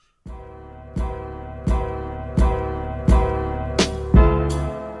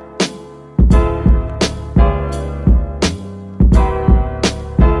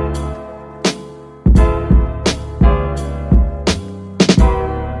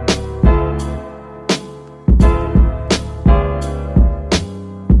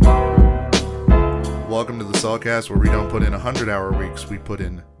Allcast, where we don't put in 100-hour weeks, we put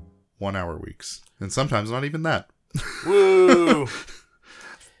in 1-hour weeks. And sometimes not even that. Woo!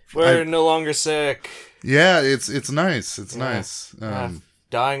 We're no longer sick. Yeah, it's nice. It's nice.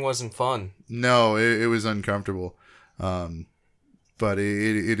 Dying wasn't fun. No, it was uncomfortable. But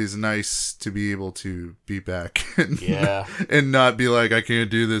it is nice to be able to be back and not be like, I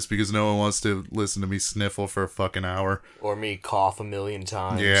can't do this because no one wants to listen to me sniffle for a fucking hour. Or me cough a million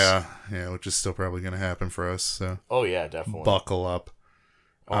times. Yeah, which is still probably going to happen for us. So. Oh, yeah, definitely. Buckle up.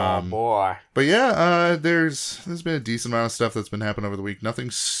 Oh, boy. But yeah, there's been a decent amount of stuff that's been happening over the week. Nothing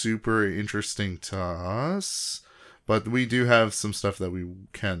super interesting to us. But we do have some stuff that we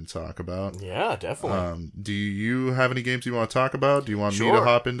can talk about. Yeah, definitely. Do you have any games you want to talk about? Do you want me to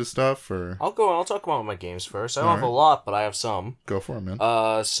hop into stuff? Or I'll talk about my games first. I don't have a lot, but I have some. Go for it,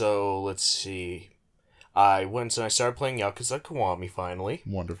 man. So let's see. I went and I started playing Yakuza Kiwami finally.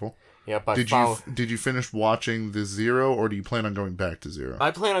 Wonderful. Yep, Did you finish watching the Zero, or do you plan on going back to Zero?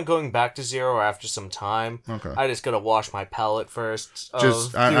 I plan on going back to Zero after some time. Okay. I just gotta wash my palate first.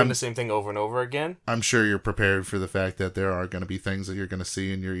 Doing the same thing over and over again. I'm sure you're prepared for the fact that there are going to be things that you're going to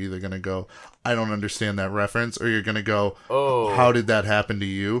see, and you're either going to go, I don't understand that reference, or you're going to go, oh, how did that happen to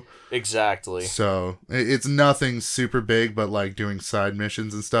you? Exactly. So, it's nothing super big, but like doing side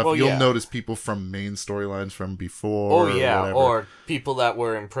missions and stuff, you'll notice people from main storylines from before. Oh, yeah, or people that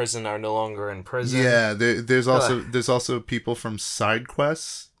were in prison are no longer in prison. Yeah, there's also people from side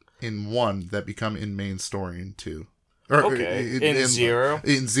quests in 1 that become in main story in 2. In Zero?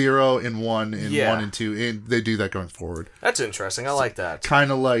 In Zero, in 1, in 1 and 2. And they do that going forward. That's interesting. I like that. Kind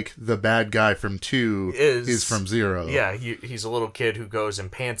of like the bad guy from 2 is from Zero. Yeah, he's a little kid who goes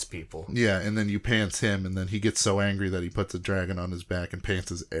and pants people. Yeah, and then you pants him, and then he gets so angry that he puts a dragon on his back and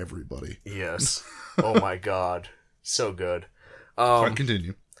pantses everybody. Yes. Oh my god. So good.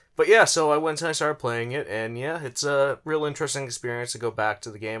 Continue. But yeah, so I went and I started playing it, and yeah, it's a real interesting experience to go back to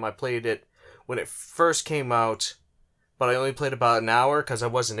the game. I played it when it first came out, but I only played about an hour because I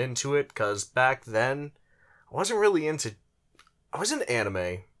wasn't into it, because back then, I wasn't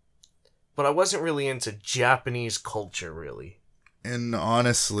anime, but I wasn't really into Japanese culture, really. And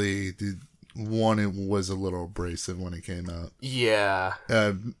honestly, the 1, it was a little abrasive when it came out. Yeah.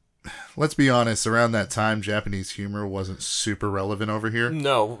 Let's be honest, around that time, Japanese humor wasn't super relevant over here.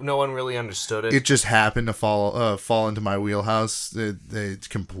 No one really understood it. It just happened to fall into my wheelhouse. It's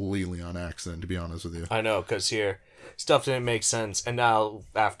completely on accident, to be honest with you. I know, because here, stuff didn't make sense. And now,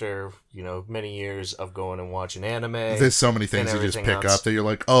 after, many years of going and watching anime... There's so many things you just pick up that you're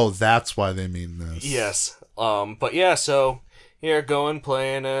like, oh, that's why they mean this. Yes. But yeah, so, here,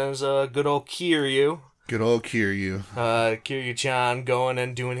 playing as good old Kiryu. Good old Kiryu. Kiryu-chan going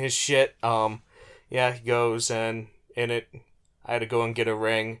and doing his shit. Yeah, he goes and in it, I had to go and get a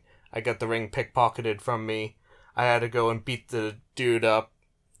ring. I got the ring pickpocketed from me. I had to go and beat the dude up,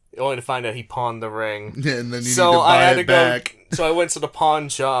 only to find out he pawned the ring. Yeah, and then you need to buy it back. So I went to the pawn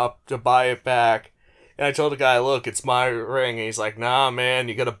shop to buy it back, and I told the guy, look, it's my ring. And he's like, nah, man,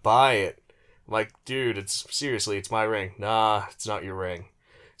 you gotta buy it. I'm like, dude, it's my ring. Nah, it's not your ring.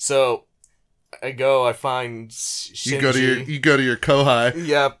 So... I find Shinji. You go to your kohai.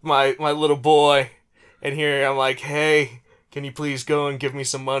 Yeah, my little boy. And here I'm like, hey, can you please go and give me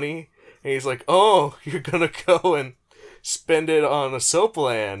some money? And he's like, oh, you're gonna go and spend it on a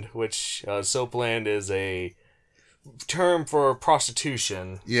soapland, which soapland is a term for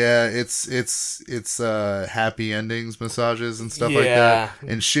prostitution. Yeah, it's happy endings massages and stuff like that.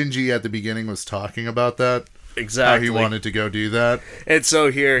 And Shinji at the beginning was talking about that. Exactly. How he wanted to go do that. And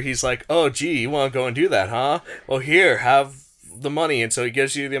so here he's like, oh, gee, you want to go and do that, huh? Well, here, have the money. And so he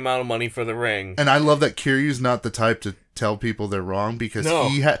gives you the amount of money for the ring. And I love that Kiryu's not the type to tell people they're wrong, because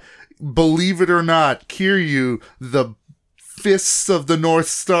believe it or not, Kiryu, the fists of the North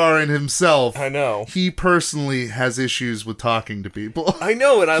Star in himself. I know. He personally has issues with talking to people. I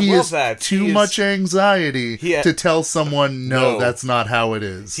know, and I love that. Too much anxiety to tell someone, no, that's not how it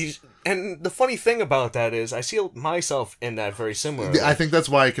is. And the funny thing about that is, I see myself in that very similar. I think that's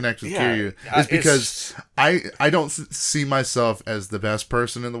why I connect with Kiryu. Is because I don't see myself as the best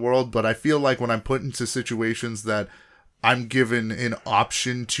person in the world, but I feel like when I'm put into situations that I'm given an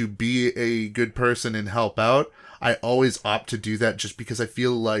option to be a good person and help out, I always opt to do that just because I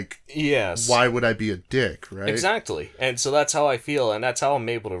feel like, why would I be a dick, right? Exactly. And so that's how I feel, and that's how I'm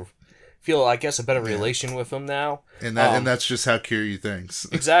able to feel, I guess, a better relation with him now. And that's just how Kiryu thinks.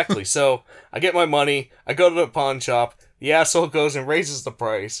 Exactly. So I get my money, I go to the pawn shop, the asshole goes and raises the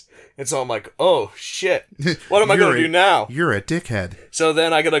price. And so I'm like, oh, shit. What am I going to do now? You're a dickhead. So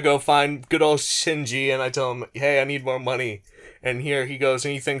then I got to go find good old Shinji, and I tell him, hey, I need more money. And here he goes,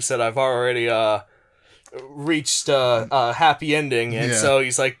 and he thinks that I've already reached a happy ending, and so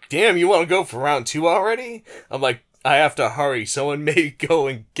he's like, damn, you want to go for round 2 already? I'm like, I have to hurry. Someone may go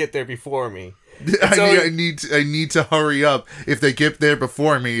and get there before me. I need to hurry up. If they get there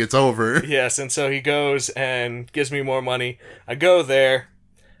before me, it's over. Yes, and so he goes and gives me more money. I go there.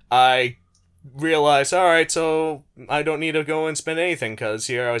 I realize, alright, so I don't need to go and spend anything, because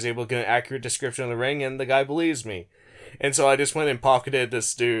here I was able to get an accurate description of the ring, and the guy believes me. And so I just went and pocketed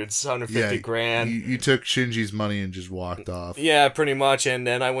this dude's 150 grand. You took Shinji's money and just walked off. Yeah, pretty much, and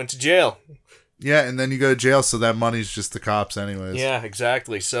then I went to jail. Yeah, and then you go to jail, so that money's just the cops anyways. Yeah,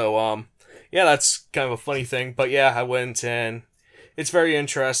 exactly. So, yeah, that's kind of a funny thing. But yeah, I went and it's very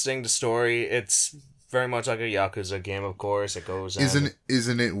interesting, the story. It's very much like a Yakuza game, of course. It goes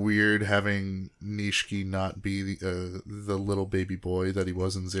Isn't it weird having Nishiki not be the little baby boy that he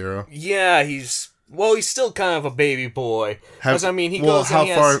was in Zero? Yeah, he's still kind of a baby boy. Because, I mean,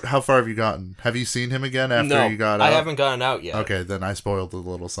 how far have you gotten? Have you seen him again after you got out? I haven't gotten out yet. Okay, then I spoiled a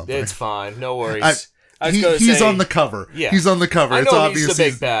little something. It's fine. No worries. He's on the cover. Yeah. He's on the cover. I know, it's obvious he's the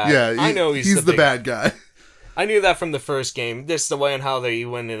big bad. Yeah, I know he's the bad guy. I knew that from the first game. This is the way and how they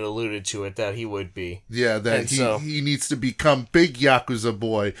went and alluded to it, that he would be. Yeah, that he needs to become big Yakuza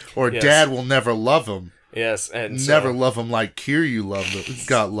boy, or Dad will never love him. Yes, and never love him like Kiryu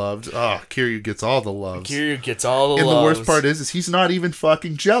got loved. Oh, Kiryu gets all the loves. Kiryu gets all the loves. And the worst part is he's not even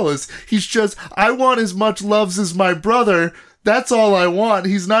fucking jealous. He's just, I want as much loves as my brother. That's all I want.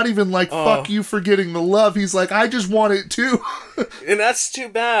 He's not even like, fuck you for getting the love. He's like, I just want it too. And that's too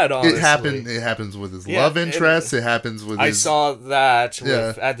bad, honestly. It happens with his love interest. It happens with I saw that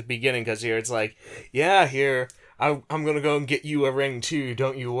at the beginning, because here it's like, I'm going to go and get you a ring too,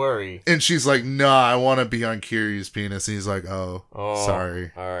 don't you worry. And she's like, nah, I want to be on Kiryu's penis. And he's like, oh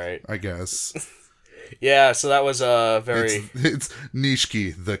sorry. All right. I guess. Yeah, so that was a very... It's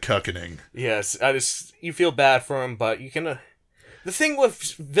Nishiki, the cuckening. Yes, you feel bad for him, but you can... The thing with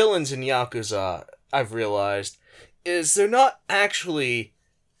villains in Yakuza, I've realized, is they're not actually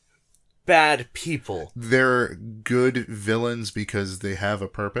bad people. They're good villains because they have a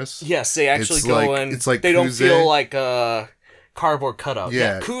purpose. Yes, they actually it's like they don't feel like a cardboard cutout.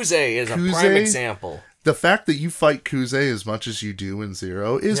 Yeah, Kuze is a prime example. The fact that you fight Kuze as much as you do in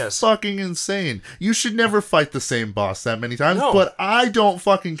Zero is fucking insane. You should never fight the same boss that many times, but I don't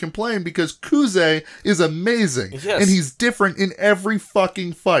fucking complain because Kuze is amazing. Yes. And he's different in every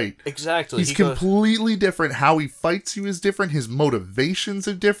fucking fight. Exactly. He's completely different. How he fights you is different. His motivations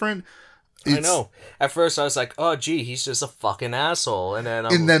are different. I know. At first I was like, oh gee, he's just a fucking asshole. And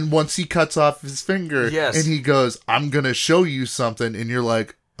then once he cuts off his finger and he goes, I'm gonna show you something, and you're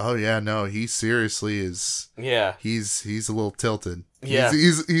like, oh yeah, no, he seriously is. Yeah, he's a little tilted. Yeah,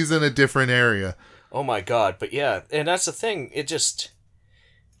 he's in a different area. Oh my god! But yeah, and that's the thing.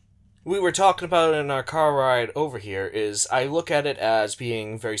 We were talking about it in our car ride over here. Is I look at it as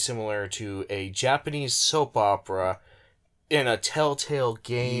being very similar to a Japanese soap opera in a Telltale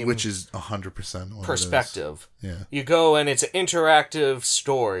game, which is 100% perspective. Yeah, you go and it's an interactive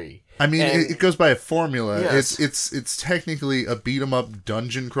story. I mean, it goes by a formula. Yes. It's technically a beat 'em up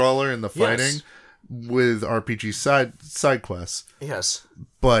dungeon crawler in the fighting with RPG side quests. Yes.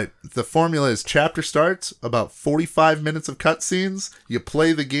 But the formula is chapter starts, about 45 minutes of cutscenes, you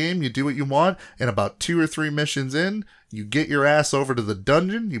play the game, you do what you want, and about 2 or 3 missions in, you get your ass over to the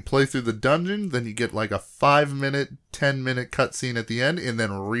dungeon, you play through the dungeon, then you get like a 5-minute, 10-minute cutscene at the end, and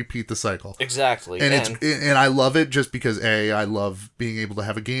then repeat the cycle. Exactly. And I love it just because, I love being able to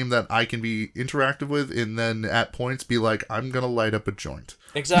have a game that I can be interactive with, and then at points be like, I'm going to light up a joint.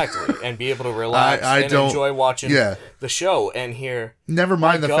 Exactly. And be able to relax and enjoy watching the show. And here... Never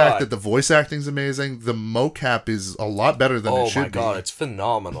mind the fact that the voice acting's amazing, the mocap is a lot better than it should be. Oh my god, it's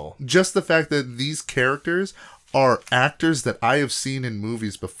phenomenal. Just the fact that these characters are actors that I have seen in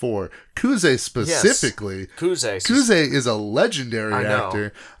movies before. Kuze specifically. Yes. Kuze is a legendary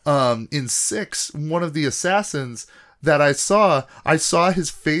actor. In 6, one of the assassins that I saw his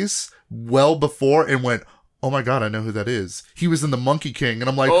face well before and went, oh my god, I know who that is. He was in The Monkey King. And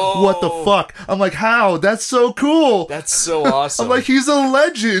I'm like, what the fuck? I'm like, how? That's so cool. That's so awesome. I'm like, he's a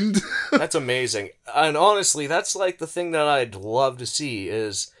legend. That's amazing. And honestly, that's like the thing that I'd love to see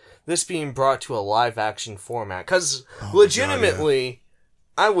is this being brought to a live action format. Because legitimately,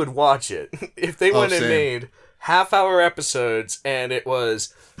 I would watch it. If they went and made half-hour episodes and it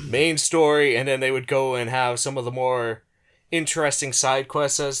was main story and then they would go and have some of the more interesting side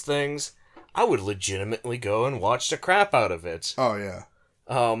quests as things, I would legitimately go and watch the crap out of it. Oh, yeah.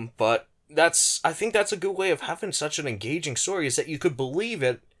 But I think that's a good way of having such an engaging story, is that you could believe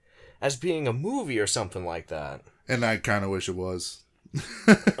it as being a movie or something like that. And I kind of wish it was.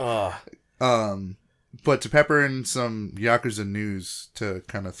 But to pepper in some Yakuza news to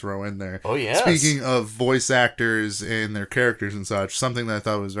kind of throw in there. Oh, yes. Speaking of voice actors and their characters and such, something that I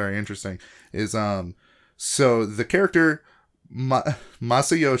thought was very interesting is, so the character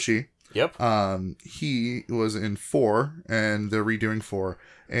Masayoshi, Yep. he was in 4, and they're redoing 4,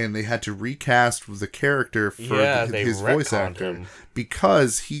 and they had to recast the character for his voice actor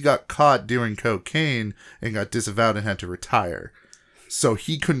because he got caught doing cocaine and got disavowed and had to retire. So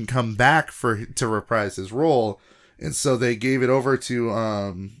he couldn't come back to reprise his role, and so they gave it over to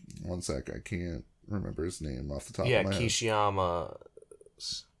one sec, I can't remember his name off the top of my head. Kishiyama.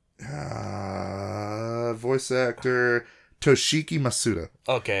 Voice actor Toshiki Masuda.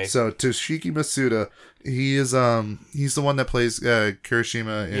 Okay. So Toshiki Masuda, he's the one that plays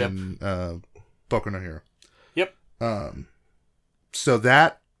Kirishima in Boku no Hero. Yep. So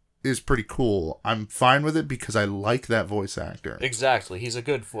that is pretty cool. I'm fine with it because I like that voice actor. Exactly. He's a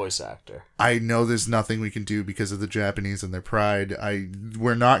good voice actor. I know there's nothing we can do because of the Japanese and their pride.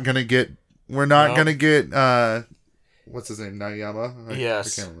 We're not gonna get what's his name? Nariyama?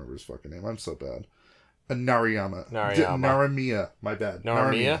 Yes. I can't remember his fucking name. I'm so bad. Nariyama. Naramiya. My bad.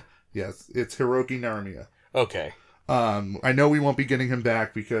 Naramiya? Yes. It's Hiroki Naramiya. Okay. I know we won't be getting him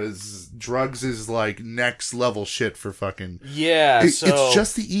back because drugs is like next level shit for fucking... Yeah, It's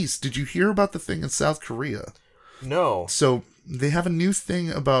just the East. Did you hear about the thing in South Korea? No. So they have a new thing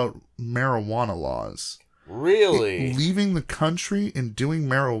about marijuana laws. Really? Leaving the country and doing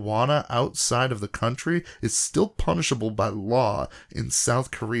marijuana outside of the country is still punishable by law in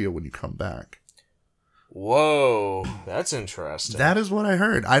South Korea when you come back. Whoa, that's interesting. That is what I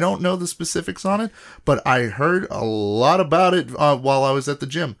heard. I don't know the specifics on it, but I heard a lot about it while I was at the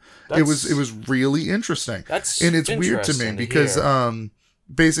gym. It was really interesting. And it's weird to me because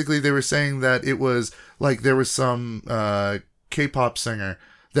basically they were saying that it was like there was some K-pop singer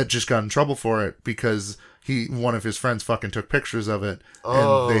that just got in trouble for it because one of his friends fucking took pictures of it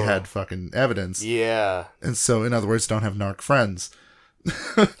and they had fucking evidence. Yeah. And so, in other words, don't have narc friends.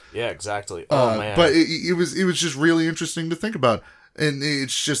 Yeah, exactly. Oh man! But it was just really interesting to think about, and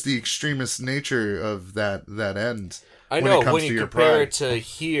it's just the extremist nature of that end. I know when you compare it to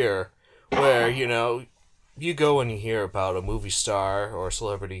here, where you go and you hear about a movie star or a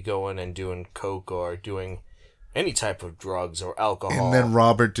celebrity going and doing coke or doing any type of drugs or alcohol, and then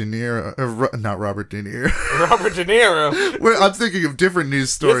Robert De Niro, not Robert De Niro, Robert De Niro. Well, I'm thinking of different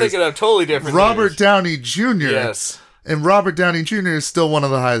news stories. You're thinking of totally different. Robert Downey Jr. Yes. And Robert Downey Jr. is still one of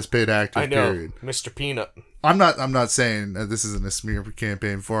the highest paid actors. I know, period. Mr. Peanut. I'm not saying this isn't a smear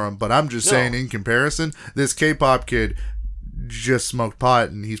campaign for him, but I'm just saying in comparison, this K-pop kid just smoked pot,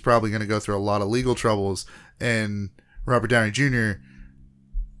 and he's probably going to go through a lot of legal troubles. And Robert Downey Jr.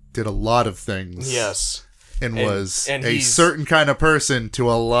 did a lot of things. Yes. And was a certain kind of person to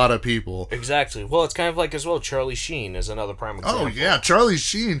a lot of people. Exactly. Well, it's kind of like as well, Charlie Sheen is another prime example. Oh, yeah. Charlie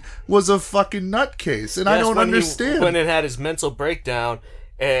Sheen was a fucking nutcase, and I don't understand. When it had his mental breakdown,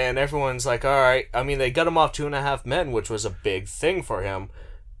 and everyone's like, all right. I mean, they got him off 2.5 Men, which was a big thing for him.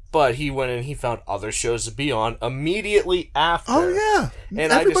 But he went and he found other shows to be on immediately after. Oh, yeah.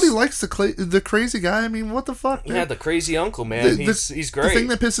 And everybody likes the crazy guy. I mean, what the fuck, man? Yeah, the crazy uncle, man. He's great. The thing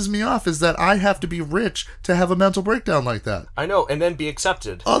that pisses me off is that I have to be rich to have a mental breakdown like that. I know, and then be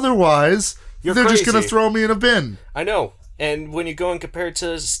accepted. Otherwise, they're just going to throw me in a bin. I know. And when you go and compare it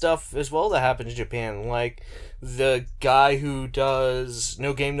to stuff as well that happened in Japan, like the guy who does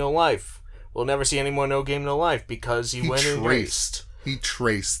No Game, No Life. We'll never see any more No Game, No Life because he went and raced. He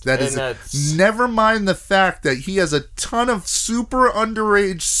traced. Never mind the fact that he has a ton of super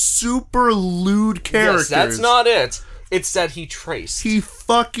underage, super lewd characters. Yes, that's not it. It's that he traced. He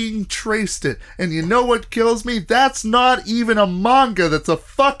fucking traced it. And you know what kills me? That's not even a manga. That's a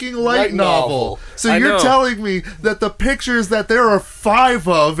fucking light novel. So you're telling me that the pictures that there are 5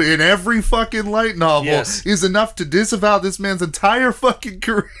 of in every fucking light novel is enough to disavow this man's entire fucking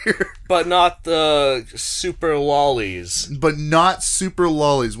career. But not the super lollies.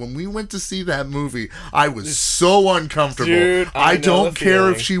 When we went to see that movie, I was so uncomfortable. Dude, I don't care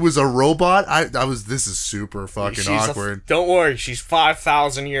if she was a robot. This is super fucking awkward. Don't worry, she's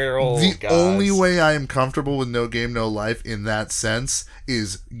 5,000-year-old. The only way I am comfortable with No Game, No Life in that sense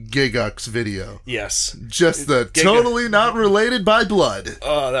is Giguk's video. Yes. Just the totally not related by blood.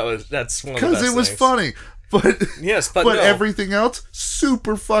 Oh, that's one of the best because it was things. Funny. But no. Everything else,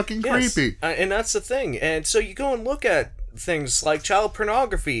 super fucking creepy. And that's the thing. And so you go and look at things like child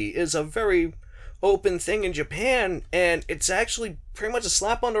pornography is a very open thing in Japan, and it's actually pretty much a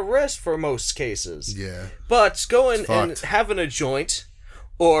slap on the wrist for most cases. Yeah. But going and having a joint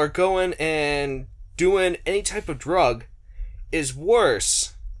or going and doing any type of drug is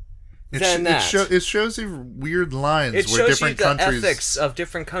worse than that. It shows you weird lines It where shows different you the countries... ethics of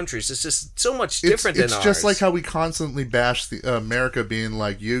different countries. It's just so much different than ours. It's just like how we constantly bash the America being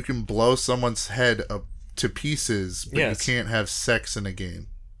like, you can blow someone's head up to pieces, but you can't have sex in a game.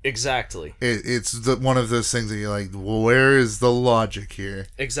 Exactly. It's one of those things that you're like, well, where is the logic here?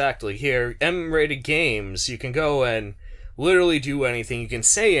 Exactly. Here, M-rated games, you can go and literally do anything. You can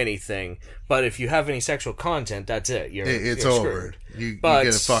say anything, but if you have any sexual content, that's it. It's you're over. Screwed. You get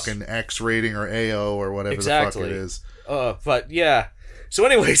a fucking X rating or AO or whatever the fuck it is. But yeah. So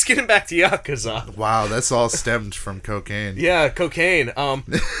anyways, getting back to Yakuza. Wow, that's all stemmed from cocaine. Yeah, cocaine.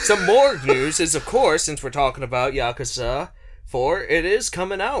 Some more news is, of course, since we're talking about Yakuza 4, it is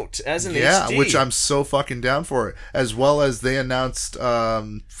coming out as an HD. Yeah, which I'm so fucking down for it. As well as they announced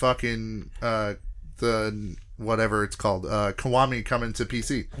the whatever it's called, Kiwami coming to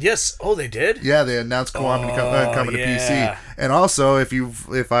PC. Yes. Oh, they did? Yeah, they announced Kiwami coming to PC. And also,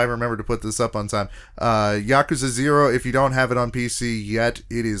 if I remember to put this up on time, Yakuza 0, if you don't have it on PC yet,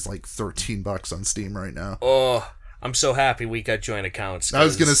 it is like $13 on Steam right now. Oh, I'm so happy we got joint accounts. I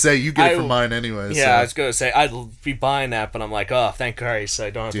was going to say, you get it from mine anyway. Yeah, so. I was going to say, I'd be buying that, but I'm like, oh, thank Christ,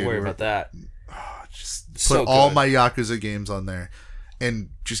 I don't have to worry about that. Just put all my Yakuza games on there. And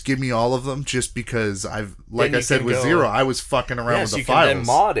just give me all of them, just because like I said with Zero, I was fucking around with the files. You can then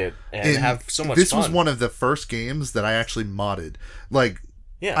mod it and have so much fun. This was one of the first games that I actually modded. Like,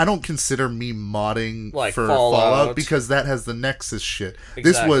 I don't consider me modding like for Fallout because that has the Nexus shit.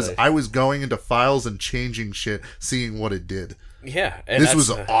 Exactly. I was going into files and changing shit, seeing what it did. Yeah. And this was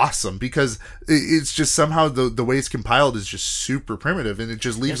awesome because it's just somehow the way it's compiled is just super primitive and it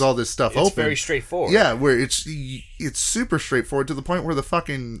just leaves all this stuff open. It's very straightforward. Yeah, where it's super straightforward to the point where the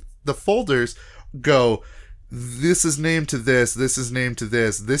folders go, this is named to this is named to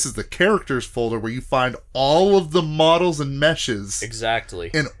this is the characters folder where you find all of the models and meshes. Exactly.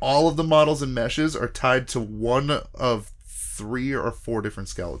 And all of the models and meshes are tied to one of 3 or 4 different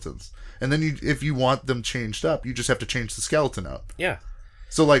skeletons. And then if you want them changed up, you just have to change the skeleton up. Yeah.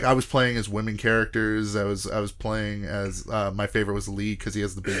 So like I was playing as women characters. I was playing as my favorite was Lee because he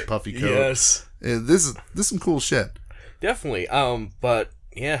has the big puffy coat. Yes. This is some cool shit. Definitely. But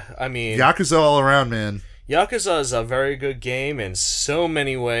yeah, I mean, Yakuza all around, man. Yakuza is a very good game in so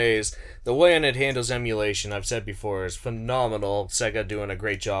many ways. The way it handles emulation, I've said before, is phenomenal. Sega doing a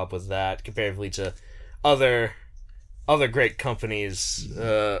great job with that comparatively to other great companies.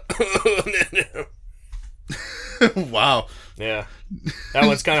 Wow. Yeah. That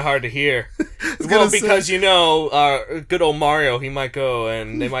one's kind of hard to hear. Well, because good old Mario, he might go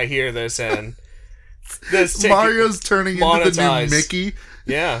and they might hear this and Mario's turning into the new Mickey.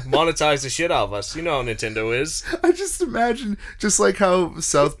 Yeah, monetize the shit out of us. You know how Nintendo is. I just imagine, just like how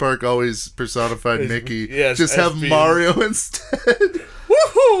South Park always personified Mickey, yes, just have Mario instead.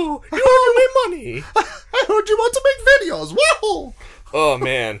 Woohoo! You want to make money? I heard you want to make videos. Woohoo! Oh,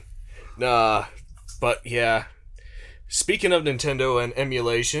 man. But yeah. Speaking of Nintendo and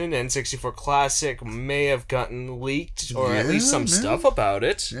emulation, N64 Classic may have gotten leaked, or at least some stuff about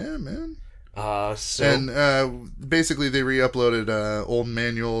it. Yeah, man. And basically they re-uploaded old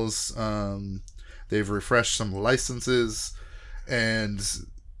manuals. They've refreshed some licenses, and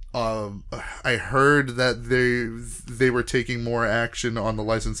I heard that they were taking more action on the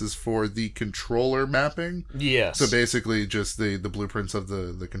licenses for the controller mapping. Yes. So basically, just the blueprints of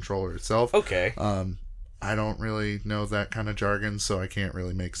the controller itself. Okay. I don't really know that kind of jargon, so I can't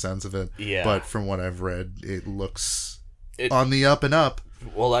really make sense of it. Yeah. But from what I've read, it looks on the up and up.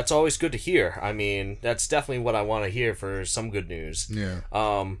 Well, that's always good to hear. I mean, that's definitely what I want to hear for some good news. Yeah.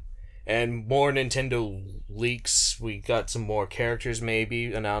 And more Nintendo leaks. We got some more characters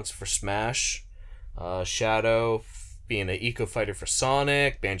maybe announced for Smash. Shadow being an Eco Fighter for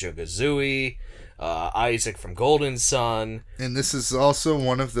Sonic. Banjo-Kazooie. Isaac from Golden Sun. And this is also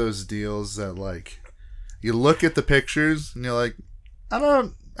one of those deals that, like, you look at the pictures and you're like,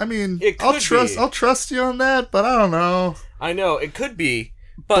 I'll trust you on that, but I don't know. I know, it could be.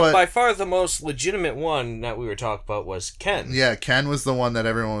 But by far the most legitimate one that we were talking about was Ken. Yeah, Ken was the one that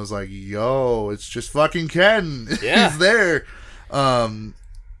everyone was like, yo, it's just fucking Ken. Yeah. He's there.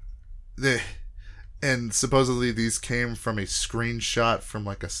 And supposedly these came from a screenshot from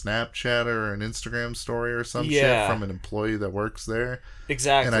like a Snapchat or an Instagram story or some shit from an employee that works there.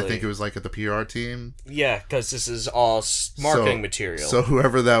 Exactly. And I think it was like at the PR team. Yeah, because this is all marketing material. So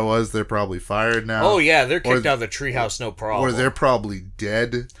whoever that was, they're probably fired now. Oh yeah, they're kicked out of the treehouse, no problem. Or they're probably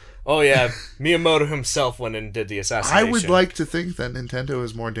dead. Oh yeah, Miyamoto himself went and did the assassination. I would like to think that Nintendo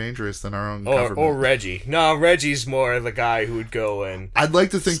is more dangerous than our own government. Or Reggie. No, Reggie's more the guy who would go and... I'd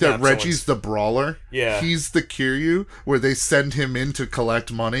like to think that Reggie's the brawler. Yeah. He's the Kiryu, where they send him in to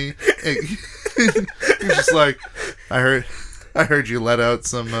collect money. He's just like, I heard you let out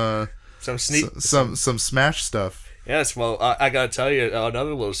some Smash stuff. Yes, well, I gotta tell you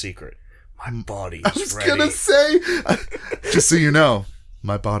another little secret. My body is ready. I was gonna say, just so you know,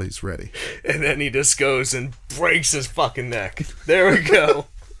 my body's ready. And then he just goes and breaks his fucking neck. There we go.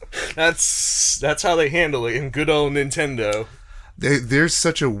 That's how they handle it in good old Nintendo. There's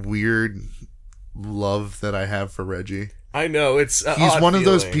such a weird love that I have for Reggie. I know, it's he's one of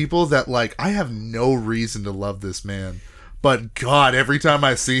those people that, like, I have no reason to love this man. But God, every time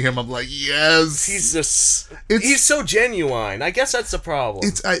I see him, I'm like, yes. He's so genuine. I guess that's the problem.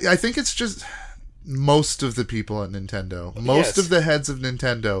 I think it's just most of the people at Nintendo, most of the heads of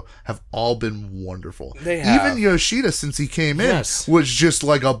Nintendo have all been wonderful. They have. Even Yoshida, since he came in, was just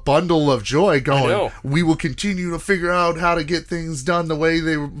like a bundle of joy going, we will continue to figure out how to get things done the way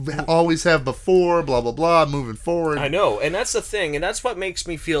they always have before, blah, blah, blah, moving forward. I know, and that's the thing, and that's what makes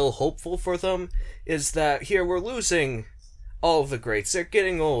me feel hopeful for them, is that here we're losing all of the greats. They're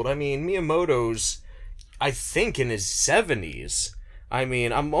getting old. I mean, Miyamoto's, I think, in his 70s. I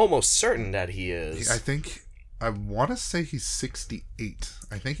mean, I'm almost certain that he is. I want to say he's 68.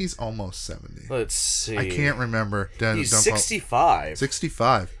 I think he's almost 70. Let's see. I can't remember. He's 65.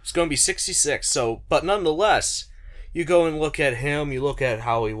 65. He's going to be 66. So, but nonetheless, you go and look at him. You look at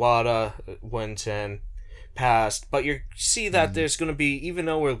how Iwata went and passed. But you see that there's going to be, even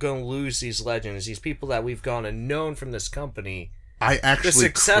though we're going to lose these legends, these people that we've gone and known from this company, I actually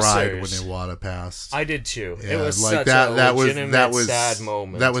cried when Iwata passed. I did too. Yeah, it was like such a legitimate sad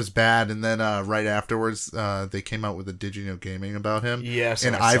moment. That was bad. And then right afterwards, they came out with a Digino Gaming about him. Yes,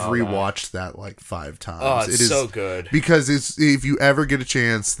 and I've rewatched that like 5 times. Oh, it's so good. Because if you ever get a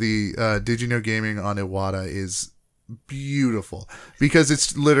chance, the Digino Gaming on Iwata is beautiful, because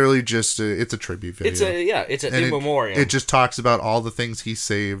it's literally just it's a tribute video. It's an in memoriam. It just talks about all the things he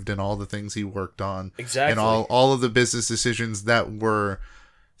saved and all the things he worked on, exactly, and all of the business decisions that were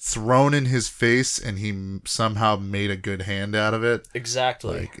thrown in his face, and he somehow made a good hand out of it.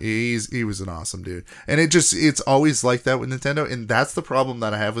 Exactly. Like he was an awesome dude. And it's always like that with Nintendo, and that's the problem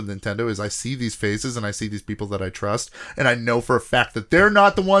that I have with Nintendo is I see these faces and I see these people that I trust, and I know for a fact that they're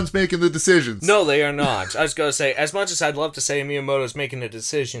not the ones making the decisions. No, they are not. I was going to say, as much as I'd love to say Miyamoto's making the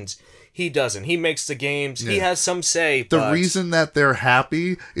decisions, he doesn't. He makes the games. Yeah. He has some say. The reason that they're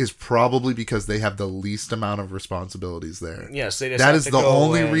happy is probably because they have the least amount of responsibilities there. Yes, they just that is the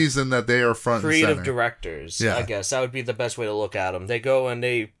only reason that they are front and center. Creative directors, yeah. I guess. That would be the best way to look at them. They go and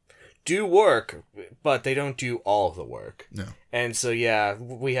they do work, but they don't do all of the work. No. And so, yeah,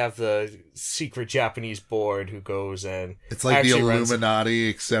 we have the secret Japanese board who goes and... It's like the Illuminati,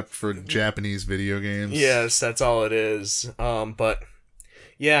 except for Japanese video games. Yes, that's all it is. But...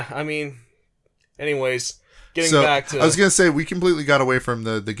 yeah, I mean, anyways, getting back to... I was going to say, we completely got away from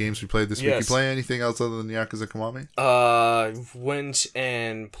the games we played this week. You play anything else other than Yakuza Kiwami? Went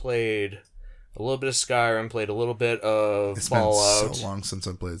and played a little bit of Skyrim, played a little bit of Fallout. It's been so long since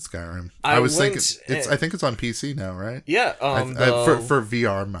I played Skyrim. I think it's on PC now, right? Yeah. For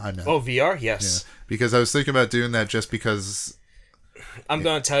VR, I know. Oh, VR? Yes. Yeah, because I was thinking about doing that just because... I'm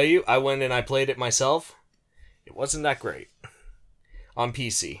going to tell you, I went and I played it myself. It wasn't that great. On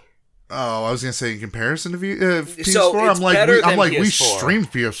PC. Oh, I was gonna say in comparison to PS4. So I'm like we streamed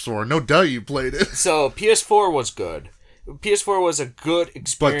PS4. No duh, you played it. So PS4 was good. PS4 was a good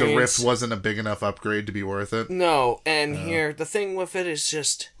experience, but the Rift wasn't a big enough upgrade to be worth it. No, and here the thing with it is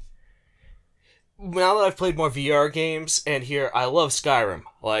just now that I've played more VR games, and here I love Skyrim.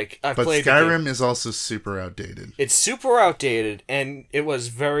 Like but Skyrim is also super outdated. It's super outdated, and it was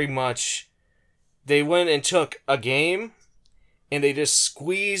very much. They went and took a game. And they just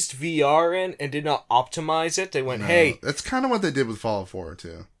squeezed VR in and did not optimize it. They went, hey... That's kind of what they did with Fallout 4,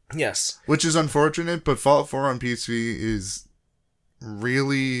 too. Yes. Which is unfortunate, but Fallout 4 on PC is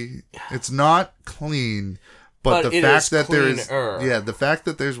really... It's not clean, but the fact that the fact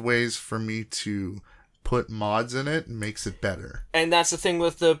that there's ways for me to put mods in it makes it better. And that's the thing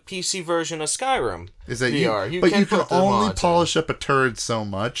with the PC version of Skyrim. Is that VR. You can only polish up a turd so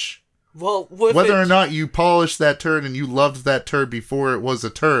much... Well, whether or not you polished that turd and you loved that turd before it was a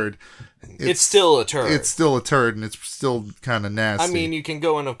turd, it's still a turd. It's still a turd, and it's still kind of nasty. I mean, you can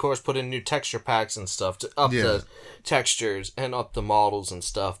go and, of course, put in new texture packs and stuff to up the textures and up the models and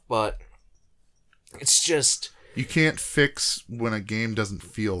stuff, but it's just... You can't fix when a game doesn't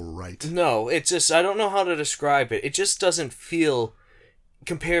feel right. No, it's just... I don't know how to describe it. It just doesn't feel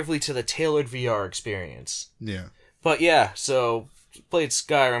comparatively to the tailored VR experience. Yeah. But yeah, so played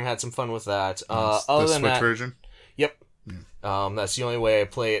Skyrim, had some fun with that. Other the than Switch that, version? Yep. Yeah. That's the only way I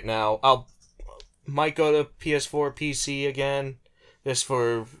play it now. I'll might go to PS4, PC again, just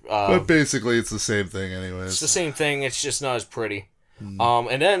for. But basically, it's the same thing, anyways. It's the same thing. It's just not as pretty.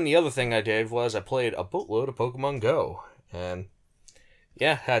 And then the other thing I did was I played a boatload of Pokemon Go, and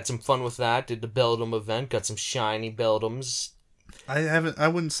yeah, had some fun with that. Did the Beldum event, got some shiny Beldums. I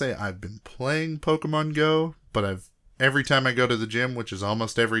wouldn't say I've been playing Pokemon Go, but every time I go to the gym, which is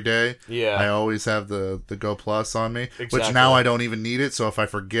almost every day, I always have the Go Plus on me, which now I don't even need it, so if I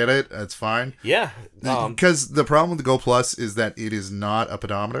forget it, that's fine. Yeah. Because the problem with the Go Plus is that it is not a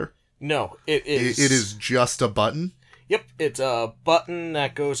pedometer. No, it is. It is just a button. Yep, it's a button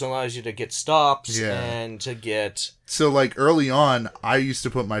that allows you to get stops and to get... So, like, early on, I used to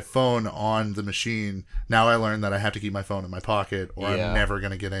put my phone on the machine. Now I learned that I have to keep my phone in my pocket or I'm never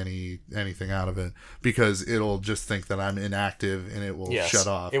going to get anything out of it because it'll just think that I'm inactive and it will shut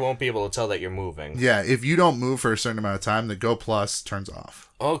off. It won't be able to tell that you're moving. Yeah, if you don't move for a certain amount of time, the Go Plus turns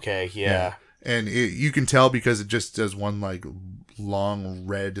off. Okay, yeah. And you can tell because it just does one, like, long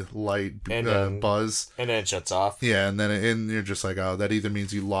red light buzz. And then it shuts off. Yeah, and you're just like, oh, that either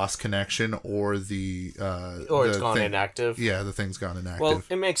means you lost connection or it's gone inactive. Yeah, the thing's gone inactive. Well,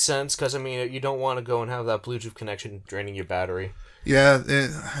 it makes sense because, I mean, you don't want to go and have that Bluetooth connection draining your battery. Yeah,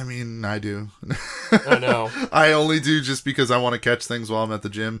 I do. I know. I only do just because I want to catch things while I'm at the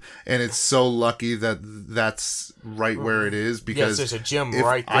gym, and it's so lucky that that's right where it is because there's a gym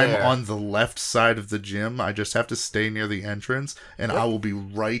right there. I'm on the left side of the gym, I just have to stay near the entrance, and I will be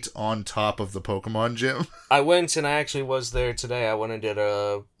right on top of the Pokemon gym. I went and I actually was there today. I went and did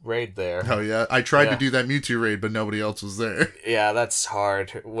a raid there. Oh yeah, I tried to do that Mewtwo raid, but nobody else was there. Yeah, that's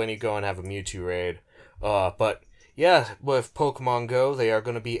hard when you go and have a Mewtwo raid. But yeah, with Pokemon Go, they are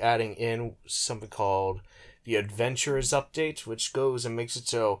going to be adding in something called the Adventures Update, which goes and makes it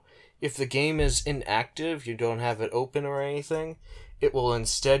so if the game is inactive, you don't have it open or anything, it will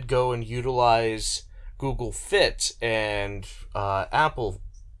instead go and utilize Google Fit and Apple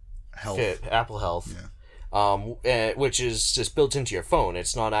Health, which is just built into your phone.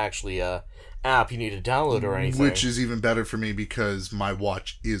 It's not actually a app you need to download or anything. Which is even better for me because my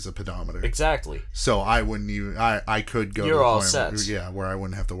watch is a pedometer. Exactly. So I wouldn't even... I could go You're to the all point set. where I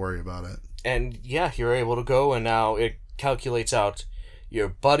wouldn't have to worry about it. And yeah, you're able to go and now it calculates out your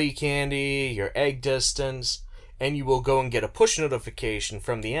buddy candy, your egg distance, and you will go and get a push notification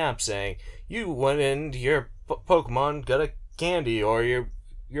from the app saying, you went in, your Pokemon got a candy or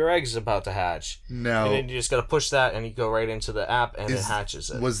your egg's about to hatch. No. And then you just gotta push that and you go right into the app and it hatches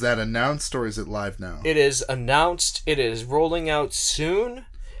it. Was that announced or is it live now? It is announced. It is rolling out soon.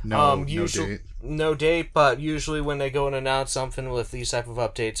 No date. No date, but usually when they go and announce something with these type of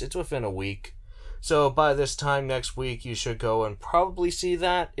updates, it's within a week. So by this time next week, you should go and probably see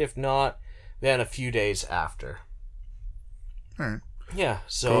that. If not, then a few days after. Alright. Yeah,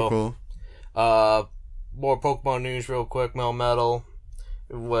 so... Cool. More Pokemon news real quick. Melmetal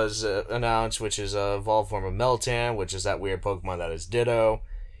was announced, which is a evolved form of Meltan, which is that weird Pokemon that is Ditto.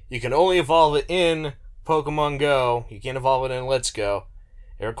 You can only evolve it in Pokemon Go. You can't evolve it in Let's Go.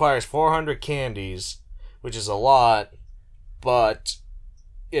 It requires 400 candies, which is a lot, but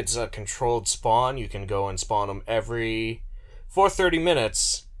it's a controlled spawn. You can go and spawn them for 30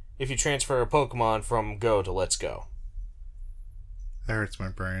 minutes if you transfer a Pokemon from Go to Let's Go. That hurts my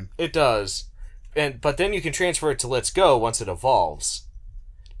brain. It does. But then you can transfer it to Let's Go once it evolves.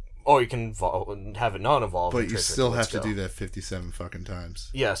 Or you can have it non-evolve. But you still have to do that 57 fucking times.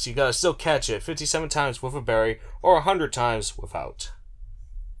 Yes, you gotta still catch it 57 times with a berry, or 100 times without.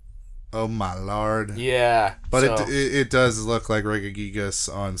 Oh my lord. Yeah. But it does look like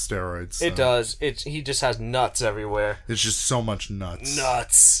Regigigas on steroids. So. It does. He just has nuts everywhere. It's just so much nuts.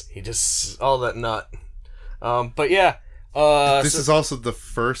 Nuts. He just... all that nut. But yeah. This is also the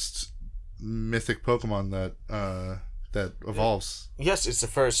first mythic Pokemon that evolves. Yes, it's the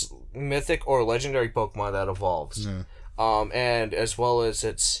first mythic or legendary Pokemon that evolves. Yeah. And as well as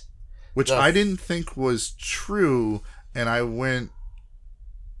it's... Which I didn't think was true, and I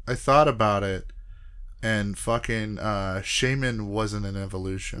thought about it, and fucking Shaman wasn't an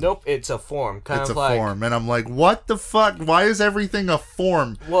evolution. Nope, it's a form. It's a form. And I'm like, what the fuck? Why is everything a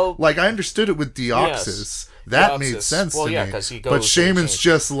form? Well, like, I understood it with Deoxys. Yes. That made sense to me. Because he goes... But Shaman's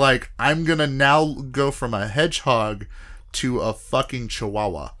just like, I'm gonna now go from a hedgehog to a fucking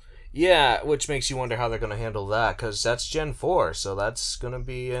chihuahua. Yeah, which makes you wonder how they're going to handle that, because that's Gen 4, so that's going to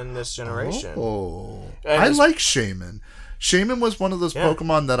be in this generation. Oh. I like Shaman. Shaman was one of those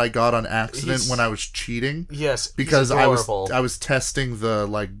Pokemon that I got on accident when I was cheating. Yes, because I was testing the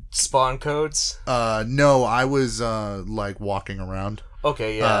like spawn codes. No, I was like walking around.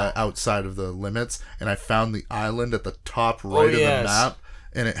 Okay, yeah. Outside of the limits, and I found the island at the top right of the map,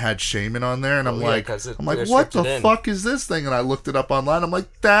 and it had Shaman on there, and I'm like, what the fuck is this thing? And I looked it up online. I'm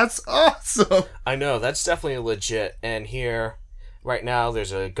like, that's awesome. I know, that's definitely legit. And here, right now,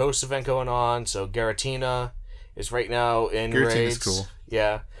 there's a ghost event going on, so Giratina is right now in raids. Giratina's cool.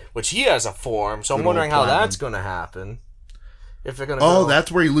 Yeah, which he has a form, so I'm wondering how that's going to happen. If they're gonna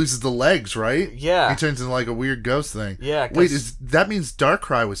that's where he loses the legs, right? Yeah. He turns into like a weird ghost thing. Yeah. Wait, that means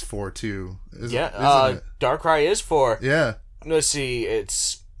Darkrai was 4 too? Isn't it? Darkrai is 4. Yeah. Let's see,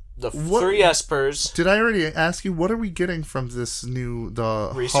 it's the 3 Espers. Did I already ask you, what are we getting from this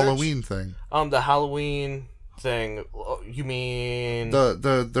the research? Halloween thing? The Halloween thing, you mean...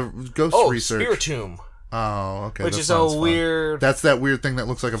 The ghost research. Spiritomb. Oh, okay. Which is a weird... That's that weird thing that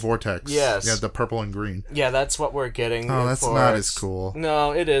looks like a vortex. Yes. Yeah, the purple and green. Yeah, that's what we're getting. Oh, that's not as cool.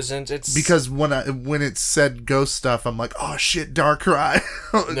 No, it isn't. It's because when it said ghost stuff, I'm like, oh shit, Darkrai.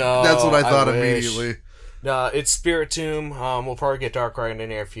 No, that's what I thought immediately. No, it's Spiritomb. We'll probably get Darkrai in the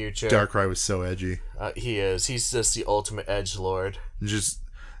near future. Darkrai was so edgy. He is. He's just the ultimate edgelord. Just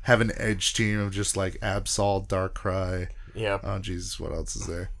have an edge team of just like Absol, Darkrai. Yep. Oh Jesus, what else is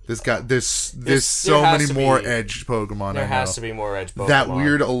there? There's so many more edge Pokemon. There has to be more edge Pokemon. That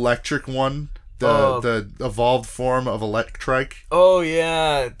weird electric one, the evolved form of Electrike. Oh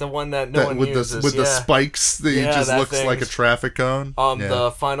yeah, the one that no one uses. With the spikes that just looks like a traffic cone.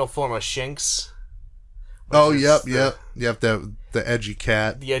 The final form of Shinx. Oh yep. The edgy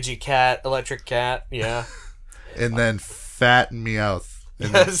cat. The edgy cat, electric cat. Yeah. And then Fat Meowth.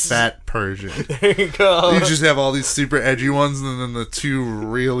 And then Fat Persian. There you go. You just have all these super edgy ones, and then the 2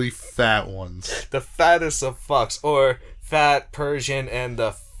 really fat ones. The fattest of fucks, or Fat Persian and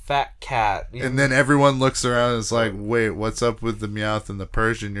the Fat Cat. And then everyone looks around and is like, wait, what's up with the Meowth and the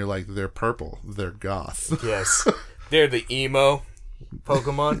Persian? You're like, they're purple. They're goth. Yes. They're the emo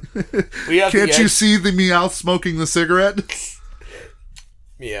Pokemon. Can't you see the Meowth smoking the cigarette?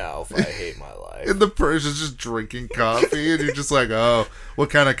 Meowth, I hate my life. And the Persian's just drinking coffee, and you're just like, oh, what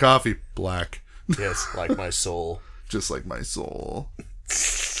kind of coffee? Black. Yes, like my soul. Just like my soul.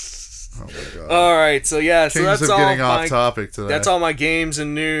 Oh my god. Alright, so yeah, so that's all getting off topic today. That's all my games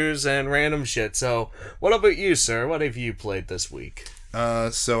and news and random shit. So, what about you, sir? What have you played this week?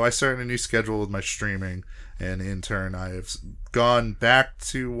 So I started a new schedule with my streaming, and in turn I have gone back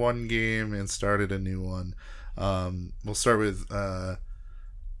to one game and started a new one. We'll start with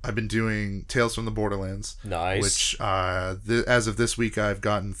I've been doing Tales from the Borderlands. Nice. Which, as of this week, I've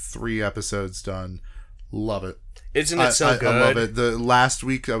gotten 3 episodes done. Love it. Isn't it so good? I love it. The last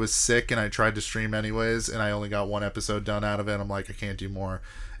week I was sick and I tried to stream anyways, and I only got 1 episode done out of it. I'm like, I can't do more.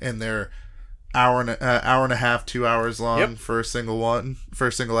 And they're hour and a half, 2 hours long for a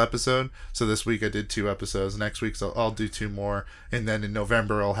single episode. So this week I did 2 episodes. Next week I'll do 2 more, and then in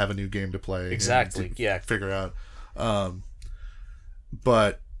November I'll have a new game to play. Exactly. Figure out.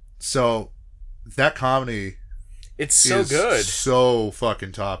 But so that comedy, it's so good, so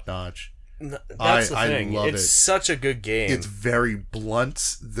fucking top notch. That's the thing. I love it. It's such a good game. It's very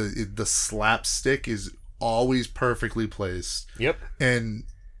blunt. The slapstick is always perfectly placed. Yep. And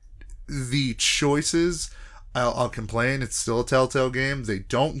the choices, I'll complain. It's still a Telltale game. They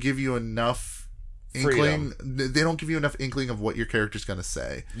don't give you enough inkling. They don't give you enough inkling of what your character's gonna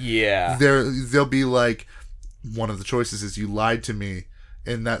say. Yeah. They'll be like, one of the choices is, you lied to me,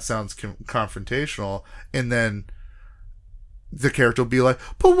 and that sounds confrontational, and then the character will be like,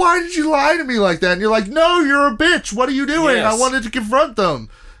 but why did you lie to me like that? And you're like, no, you're a bitch, what are you doing? Yes. I wanted to confront them.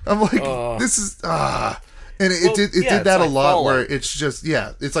 I'm like, this is and it did that like a lot. Fallout. Where it's just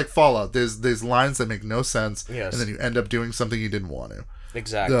it's like Fallout. There's lines that make no sense, and then you end up doing something you didn't want to.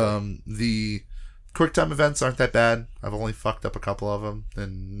 Exactly. The QuickTime events aren't that bad. I've only fucked up a couple of them,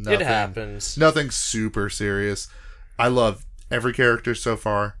 and it happens. Nothing super serious. I love every character so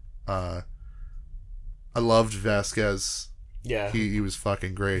far. I loved Vasquez. Yeah, he was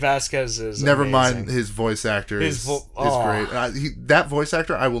fucking great. Vasquez is never amazing. mind his voice actor is great. That voice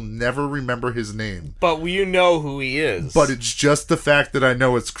actor, I will never remember his name, but you know who he is. But it's just the fact that I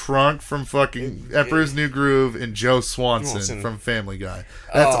know it's Kronk from fucking Emperor's New Groove and Joe Swanson from Family Guy.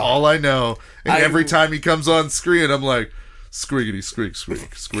 That's all I know. And every time he comes on screen, I'm like, squiggity squeak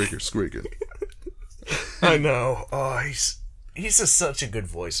squeak squeaker squeaking. I know. He's just such a good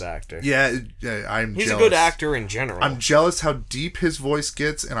voice actor. Yeah, He's a good actor in general. I'm jealous how deep his voice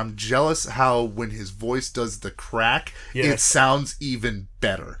gets, and I'm jealous how when his voice does the crack, it sounds even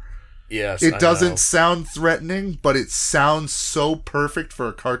better. Yes, It I doesn't know. sound threatening, but it sounds so perfect for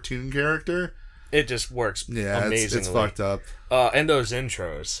a cartoon character. It just works amazingly. It's fucked up. And those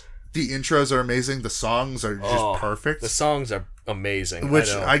intros. The intros are amazing. The songs are just perfect. The songs are amazing. Which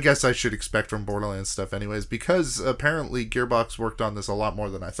I guess I should expect from Borderlands stuff anyways, because apparently Gearbox worked on this a lot more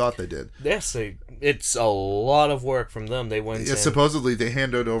than I thought they did. Yes, it's a lot of work from them. They went in. Supposedly they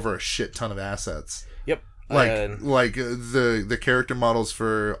handed over a shit ton of assets. Yep. Like the character models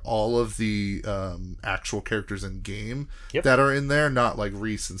for all of the actual characters in game that are in there, not like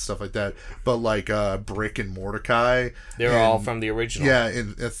Reese and stuff like that, but like Brick and Mordecai. They're all from the original. Yeah,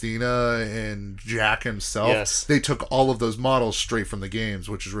 and Athena and Jack himself. Yes. They took all of those models straight from the games,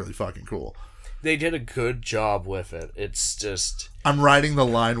 which is really fucking cool. They did a good job with it. It's just... I'm riding the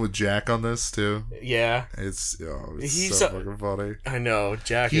line with Jack on this too. Yeah. It's so fucking funny. I know.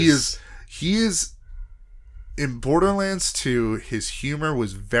 Jack He is in Borderlands 2, his humor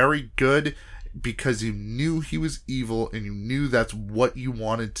was very good because you knew he was evil and you knew that's what you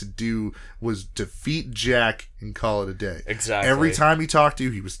wanted to do was defeat Jack and call it a day. Exactly. Every time he talked to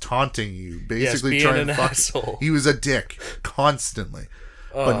you, he was taunting you, basically being trying an to fuck asshole. He was a dick constantly.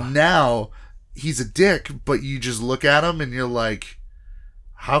 But now he's a dick, but you just look at him and you're like,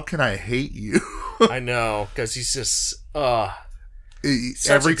 how can I hate you? I know, because he's just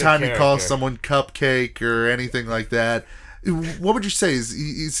every time he calls character. someone cupcake or anything like that, what would you say?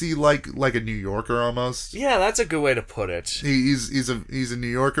 Is he like a New Yorker almost? Yeah, that's a good way to put it. He's a New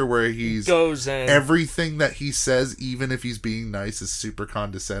Yorker where he's goes in everything that he says, even if he's being nice, is super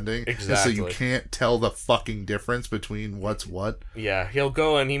condescending. Exactly. And so you can't tell the fucking difference between what's what. Yeah, he'll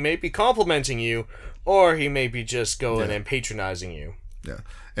go and he may be complimenting you, or he may be just going and patronizing you. Yeah,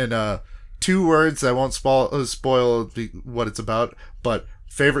 and 2 words. I won't spoil what it's about, but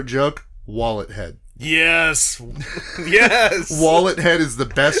favorite joke: wallet head. Yes. Yes. Wallet head is the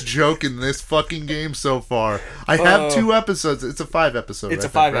best joke in this fucking game so far. I have 2 episodes. It's a 5 episode. It's I a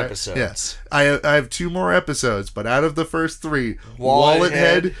 5 right? episodes. Yes. I have 2 more episodes, but out of the first 3, Wallet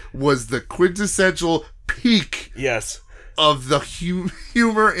head was the quintessential peak Yes. of the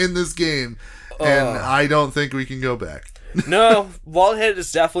humor in this game. And I don't think we can go back. No, Walthead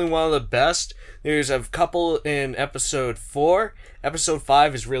is definitely one of the best. There's a couple in episode 4. Episode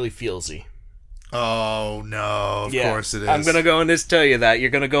 5 is really feelsy. Oh, no. Of course it is. I'm going to go and just tell you that. You're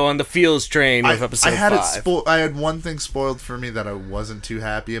going to go on the feels train with episode 5. I had one thing spoiled for me that I wasn't too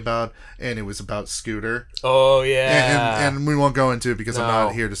happy about, and it was about Scooter. Oh, yeah. And we won't go into it because I'm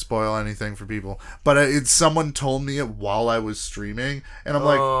not here to spoil anything for people. But someone told me it while I was streaming, and I'm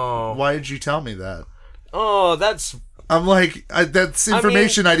like, why did you tell me that? Oh, that's... I'm like, that's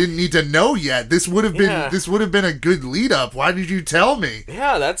information I didn't need to know yet. This would have been a good lead up. Why did you tell me?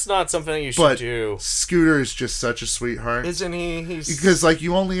 Yeah, that's not something you should do. Scooter is just such a sweetheart, isn't he? Because like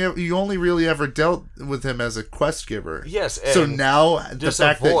you only really ever dealt with him as a quest giver. Yes. So now the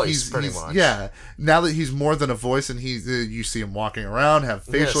fact that he's pretty much now that he's more than a voice and you see him walking around, have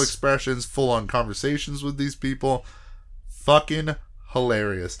facial expressions, full on conversations with these people, fucking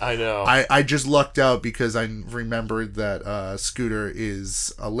hilarious. I know. I just lucked out because I remembered that Scooter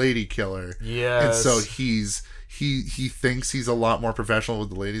is a lady killer. Yes. And so he thinks he's a lot more professional with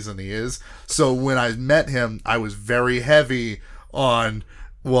the ladies than he is. So when I met him, I was very heavy on,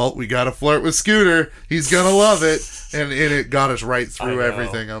 well, we gotta flirt with Scooter. He's gonna love it. And it got us right through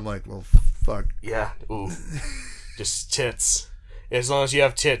everything. I'm like, well, fuck. Yeah. Ooh. Just tits. As long as you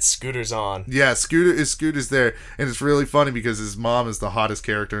have tits, Scooter's on. Yeah, Scooter's there, and it's really funny because his mom is the hottest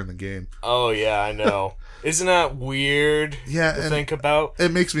character in the game. Oh yeah, I know. Isn't that weird? Yeah, to think about.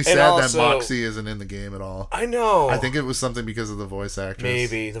 It makes me sad that Moxie isn't in the game at all. I know. I think it was something because of the voice actress.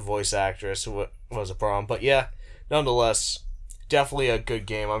 Maybe the voice actress was a problem, but yeah, nonetheless, definitely a good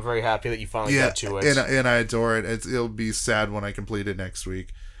game. I'm very happy that you finally got to it. And I adore it. It'll be sad when I complete it next week,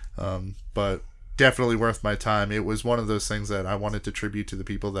 but. Definitely worth my time. It was one of those things that I wanted to tribute to the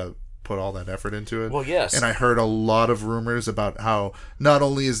people that put all that effort into it. Well, yes. And I heard a lot of rumors about how not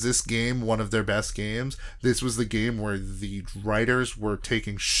only is this game one of their best games, this was the game where the writers were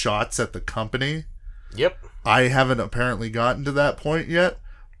taking shots at the company. Yep. I haven't apparently gotten to that point yet,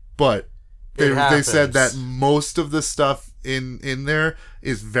 but they said that most of the stuff in there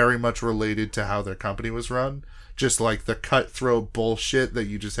is very much related to how their company was run. Just like the cutthroat bullshit that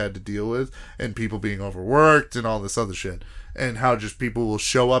you just had to deal with, and people being overworked and all this other shit, and how just people will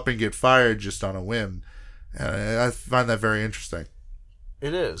show up and get fired just on a whim. I find that very interesting.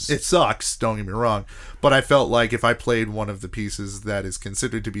 It is. It sucks, don't get me wrong, but I felt like if I played one of the pieces that is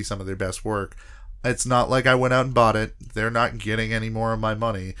considered to be some of their best work, it's not like I went out and bought it. They're not getting any more of my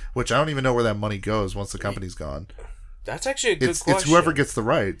money, which I don't even know where that money goes once the company's gone. That's actually a good question. It's whoever gets the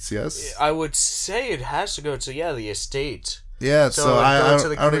rights, yes? I would say it has to go to, the estate. Yeah, so I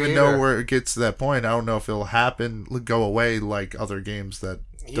don't even know where it gets to that point. I don't know if it'll go away like other games that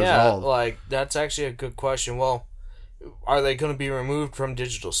dissolve. Yeah, that's actually a good question. Well, are they going to be removed from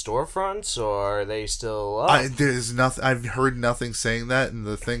digital storefronts, or are they still up? There's nothing. I've heard nothing saying that, and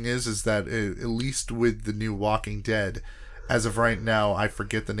the thing is that at least with the new Walking Dead, as of right now, I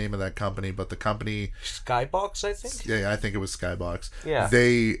forget the name of that company, but the company... Skybox, I think? Yeah, I think it was Skybox. Yeah.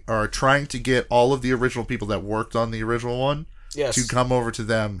 They are trying to get all of the original people that worked on the original one to come over to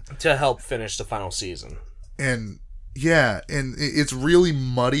them. To help finish the final season. And, it's really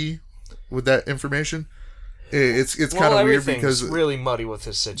muddy with that information. It's kind of weird because really muddy with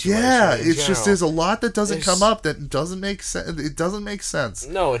this situation. Yeah, it's just there's a lot that doesn't come up that doesn't make sense. It doesn't make sense.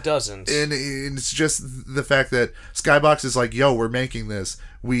 No, it doesn't. And it's just the fact that Skybox is like, yo, we're making this.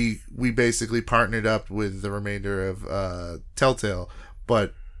 We basically partnered up with the remainder of Telltale,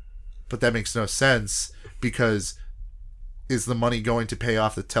 but that makes no sense because is the money going to pay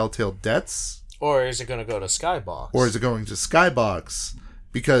off the Telltale debts, or is it going to go to Skybox, or is it going to Skybox?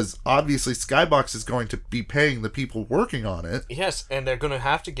 Because obviously Skybox is going to be paying the people working on it. Yes, and they're going to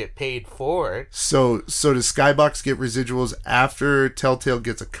have to get paid for it. So does Skybox get residuals after Telltale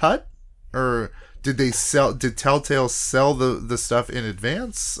gets a cut? Or did Telltale sell the stuff in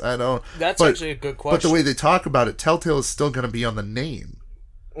advance? I don't... That's actually a good question. But the way they talk about it, Telltale is still going to be on the name.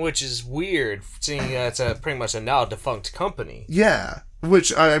 Which is weird, seeing that it's pretty much a now defunct company. Yeah.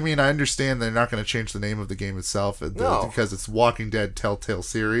 Which, I mean, I understand they're not going to change the name of the game itself because it's Walking Dead Telltale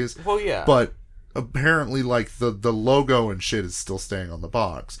series. Well, yeah. But apparently, the logo and shit is still staying on the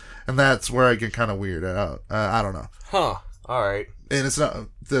box. And that's where I get kind of weirded out. I don't know. Huh. All right. And it's not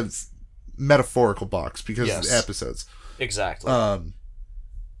the metaphorical box because of the episodes. Exactly.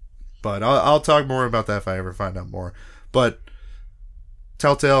 But I'll talk more about that if I ever find out more. But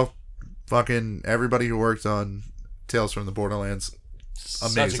Telltale, fucking everybody who worked on Tales from the Borderlands...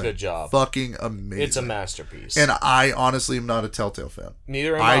 Amazing. Such a good job. Fucking amazing. It's a masterpiece. And I honestly am not a Telltale fan.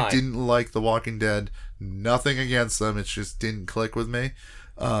 Neither am I. I didn't like The Walking Dead. Nothing against them. It just didn't click with me.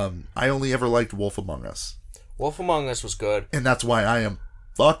 I only ever liked Wolf Among Us. Wolf Among Us was good. And that's why I am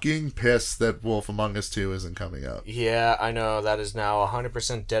fucking pissed that Wolf Among Us 2 isn't coming out. Yeah, I know. That is now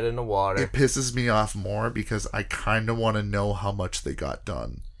 100% dead in the water. It pisses me off more because I kind of want to know how much they got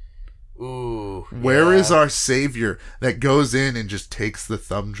done. Ooh. Where is our savior that goes in and just takes the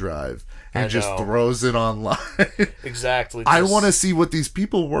thumb drive and just throws it online? Exactly. I want to see what these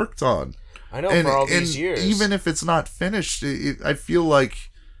people worked on. I know, for all these years. Even if it's not finished, I feel like,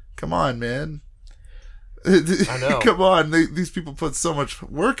 come on, man. I know. Come on. These people put so much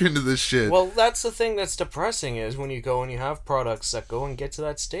work into this shit. Well, that's the thing that's depressing is when you go and you have products that go and get to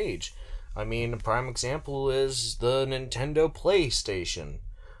that stage. I mean, a prime example is the Nintendo PlayStation.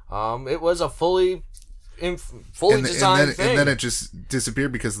 It was a fully designed thing. And then it just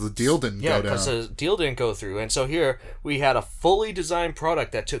disappeared because the deal didn't go down. Yeah, because the deal didn't go through. And so here, we had a fully designed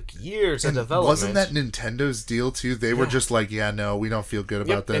product that took years of development. Wasn't that Nintendo's deal, too? They were just like, yeah, no, we don't feel good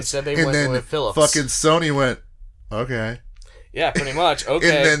about this. Instead they went with Philips. Fucking Sony went, okay. Yeah, pretty much,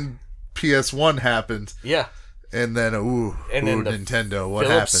 okay. And then PS1 happened. Yeah. And then, Nintendo, what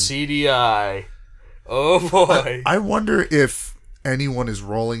Philips happened? CDI. Oh, boy. I wonder if anyone is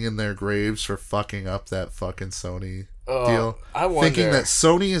rolling in their graves for fucking up that fucking Sony deal. I wonder. Thinking that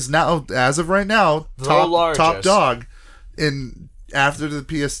Sony is now, as of right now, top dog. And after the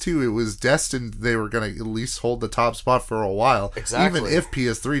PS2, it was destined they were going to at least hold the top spot for a while. Exactly. Even if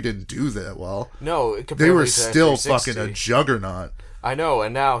PS3 didn't do that well. No, they were still fucking a juggernaut. I know,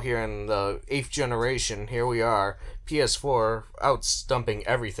 and now here in the 8th generation, here we are, PS4 outstumping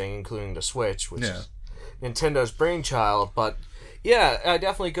everything, including the Switch, which is Nintendo's brainchild, but... Yeah, I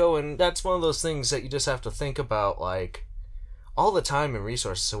definitely go, and that's one of those things that you just have to think about, like, all the time and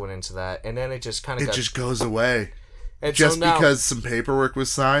resources that went into that, and then it just kind of just goes away. And just so now, because some paperwork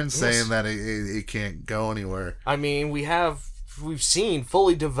was signed saying that it can't go anywhere. I mean, we've seen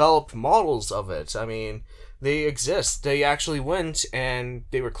fully developed models of it. I mean, they exist. They actually went, and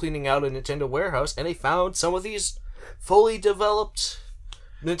they were cleaning out a Nintendo warehouse, and they found some of these fully developed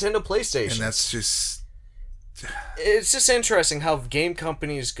Nintendo PlayStations. And that's just... It's just interesting how game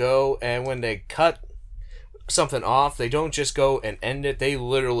companies go, and when they cut something off, they don't just go and end it, they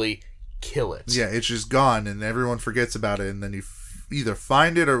literally kill it. Yeah, it's just gone, and everyone forgets about it, and then you either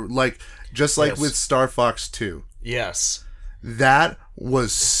find it or, just like with Star Fox 2. Yes. That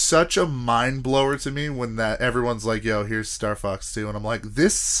was such a mind blower to me when everyone's like, yo, here's Star Fox 2, and I'm like,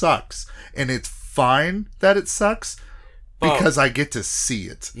 this sucks, and it's fine that it sucks, because I get to see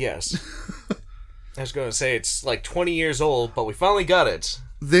it. Yes. I was going to say it's like 20 years old, but we finally got it.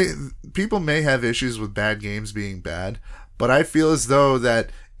 People may have issues with bad games being bad, but I feel as though that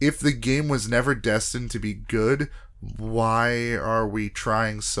if the game was never destined to be good, why are we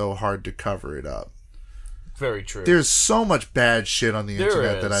trying so hard to cover it up? Very true. There's so much bad shit on the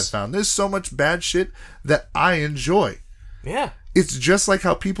internet that I've found. There's so much bad shit that I enjoy. Yeah. It's just like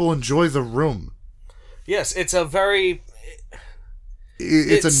how people enjoy The Room. Yes, it's a very...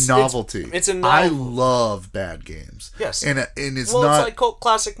 It's a novelty. It's a I love bad games. Yes. And it's not... Well, it's like cult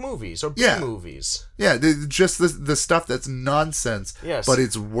classic movies or B-movies. Yeah, just the stuff that's nonsense. Yes. But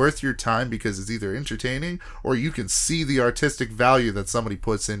it's worth your time because it's either entertaining or you can see the artistic value that somebody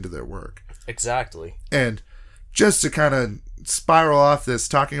puts into their work. Exactly. And just to kind of spiral off this,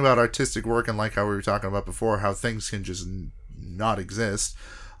 talking about artistic work and like how we were talking about before, how things can just not exist.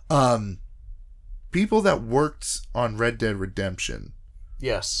 People that worked on Red Dead Redemption...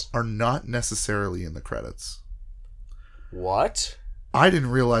 Yes. Are not necessarily in the credits. What? I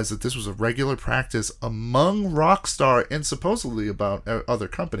didn't realize that this was a regular practice among Rockstar and supposedly about other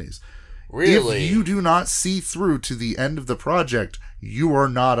companies. Really? If you do not see through to the end of the project, you are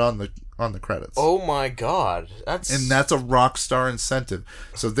not on the credits. Oh my god. That's a Rockstar incentive.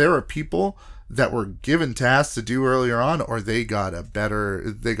 So there are people that were given tasks to do earlier on, or they got a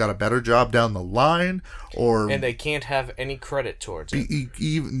better job down the line, and they can't have any credit towards it.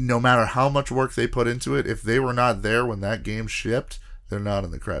 No matter how much work they put into it, if they were not there when that game shipped, they're not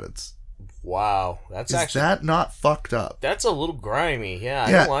in the credits. Wow, Is that not fucked up? That's a little grimy. Yeah,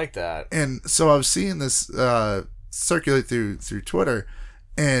 I don't like that. And so I was seeing this circulate through Twitter,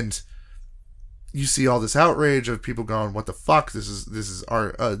 and you see all this outrage of people going, "What the fuck? This is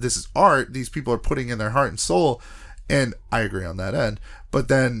art. This is art. These people are putting in their heart and soul," and I agree on that end. But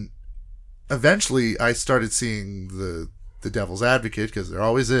then, eventually, I started seeing the devil's advocate, because there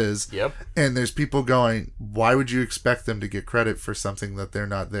always is. Yep. And there's people going, "Why would you expect them to get credit for something that they're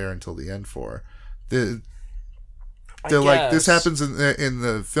not there until the end for?" They're like, this happens in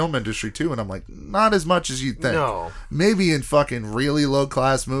the film industry too, and I'm like, not as much as you'd think. No. Maybe in fucking really low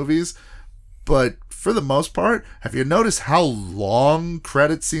class movies. But for the most part, have you noticed how long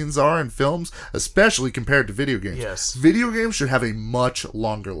credit scenes are in films, especially compared to video games? Yes. Video games should have a much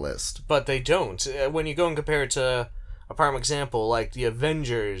longer list. But they don't. When you go and compare it to a prime example like The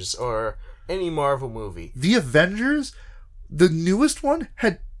Avengers or any Marvel movie. The Avengers, the newest one,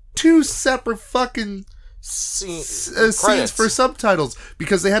 had 2 separate fucking scenes for subtitles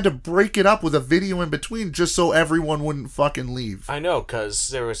because they had to break it up with a video in between just so everyone wouldn't fucking leave. I know, because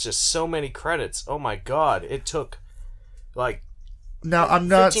there was just so many credits. Oh my god, it took like now I'm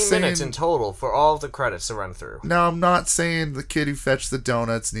not 15 saying, minutes in total for all of the credits to run through. Now I'm not saying the kid who fetched the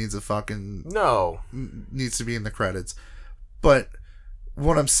donuts needs to be in the credits, but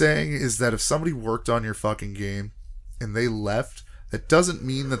what I'm saying is that if somebody worked on your fucking game and they left, that doesn't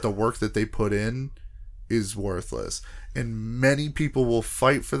mean that the work that they put in is worthless. And many people will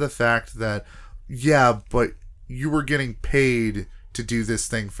fight for the fact that, yeah, but you were getting paid to do this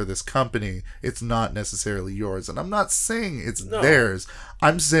thing for this company. It's not necessarily yours. And I'm not saying it's theirs.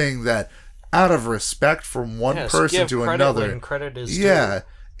 I'm saying that out of respect from one person to another. When credit is due.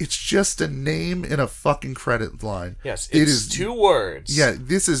 It's just a name in a fucking credit line. Yes, it is 2 words. Yeah,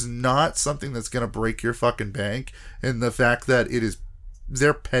 this is not something that's going to break your fucking bank. And the fact that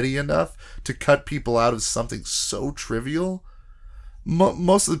they're petty enough to cut people out of something so trivial.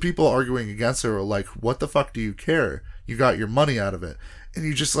 Most of the people arguing against it are like, what the fuck do you care? You got your money out of it. And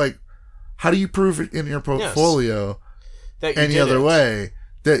you just like, how do you prove it in your portfolio that you any other way?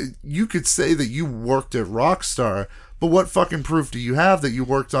 That you could say that you worked at Rockstar, but what fucking proof do you have that you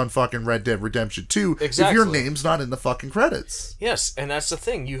worked on fucking Red Dead Redemption 2 if your name's not in the fucking credits? Yes, and that's the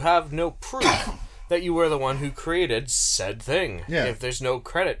thing. You have no proof that you were the one who created said thing. Yeah. If there's no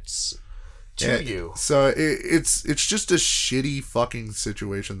credits to you. So it's just a shitty fucking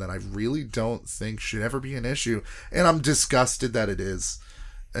situation that I really don't think should ever be an issue. And I'm disgusted that it is.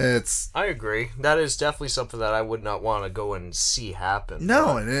 I agree. That is definitely something that I would not want to go and see happen.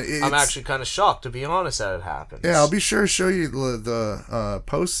 No, and I'm actually kind of shocked, to be honest, that it happens. Yeah, I'll be sure to show you the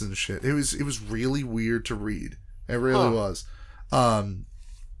posts and shit. It was really weird to read. It really was.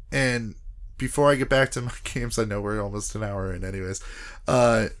 And before I get back to my games, I know we're almost an hour in anyways.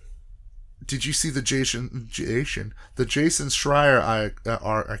 Did you see the Jason Schreier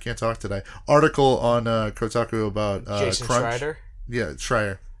I can't talk today article on Kotaku about Jason Crunch? Schreier? Yeah,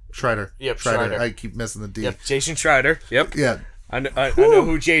 Schreier. Yep, Schreier. I keep missing the D. Yep, Jason Schreier. Yep. Yeah. I know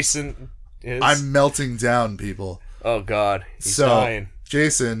who Jason is. I'm melting down, people. Oh God, he's dying.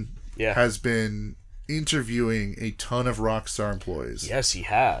 Jason has been interviewing a ton of Rockstar employees. Yes, he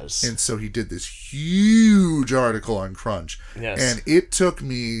has. And so he did this huge article on Crunch. Yes. And it took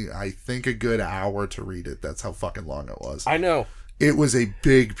me, I think, a good hour to read it. That's how fucking long it was. I know. It was a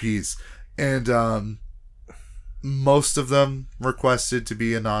big piece. And most of them requested to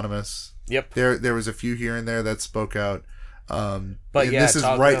be anonymous. Yep. There was a few here and there that spoke out. But yeah, this is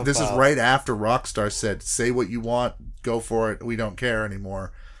right after Rockstar said, "Say what you want, go for it. We don't care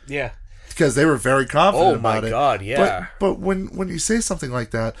anymore." Yeah. Because they were very confident about it. Oh my god, yeah. But when you say something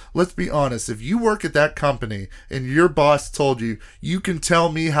like that, let's be honest. If you work at that company and your boss told you, you can tell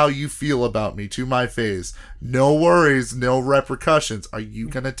me how you feel about me to my face, no worries, no repercussions, are you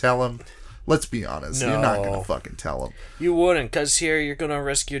going to tell him? Let's be honest. No. You're not going to fucking tell him. You wouldn't, because here you're going to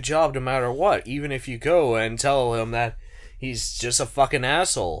risk your job no matter what. Even if you go and tell him that he's just a fucking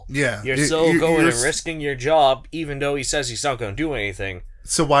asshole. Yeah. You're going and risking your job, even though he says he's not going to do anything.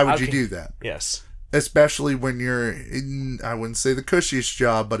 So why would you do that? Yes. Especially when you're in, I wouldn't say the cushiest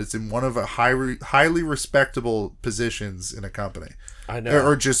job, but it's in one of a highly respectable positions in a company. I know.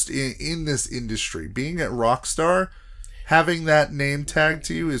 Or just in this industry. Being at Rockstar, having that name tag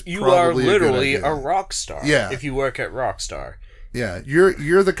to you is probably are literally a rock star. Yeah. If you work at Rockstar. Yeah.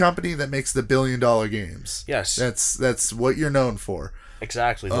 You're the company that makes the billion-dollar games. Yes. That's what you're known for.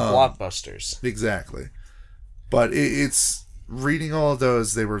 Exactly. The blockbusters. Exactly. But it's... Reading all of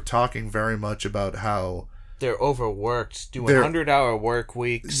those, they were talking very much about how they're overworked, doing 100-hour work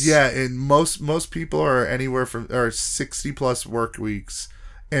weeks. Yeah, and most people are anywhere from 60 plus work weeks,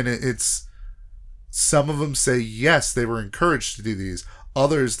 and it's some of them say yes, they were encouraged to do these.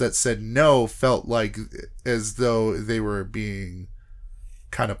 Others that said no felt like as though they were being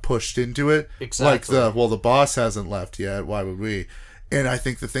kind of pushed into it. Exactly. Like the boss hasn't left yet. Why would we? And I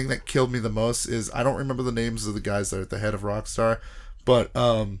think the thing that killed me the most is, I don't remember the names of the guys that are at the head of Rockstar, but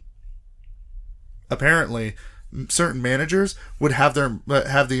apparently certain managers would have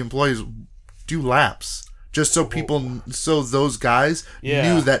the employees do laps just so so those guys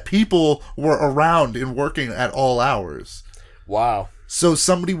knew that people were around and working at all hours. Wow. So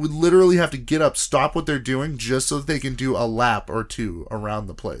somebody would literally have to get up, stop what they're doing, just so that they can do a lap or two around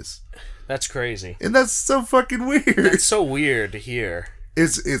the place. That's crazy. And that's so fucking weird. It's so weird to hear.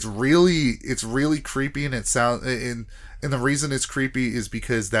 It's really creepy, and it sounds and the reason it's creepy is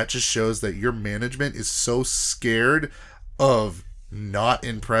because that just shows that your management is so scared of not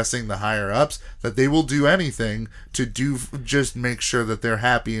impressing the higher ups that they will do anything to just make sure that they're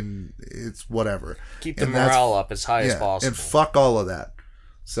happy, and it's whatever. Keep the morale up as high as possible. And fuck all of that.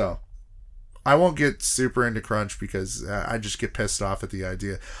 So I won't get super into Crunch because I just get pissed off at the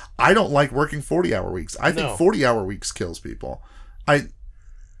idea. I don't like working 40-hour weeks. I think 40-hour weeks kills people.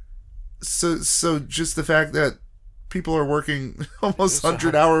 So just the fact that people are working almost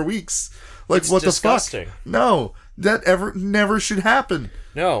 100-hour weeks, like, what disgusting. The fuck? No, that never should happen.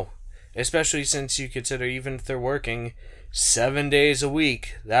 No, especially since you consider even if they're working 7 days a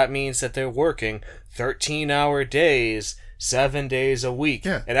week, that means that they're working 13-hour days. 7 days a week.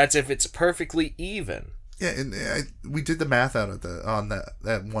 Yeah. And that's if it's perfectly even. Yeah, and we did the math out on that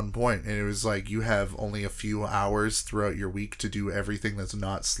at one point, and it was like you have only a few hours throughout your week to do everything that's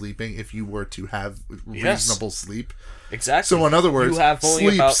not sleeping if you were to have reasonable sleep. Exactly. So in other words, you have only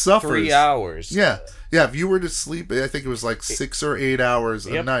sleep about suffers. 3 hours. Yeah. Yeah, if you were to sleep, I think it was like 6 or 8 hours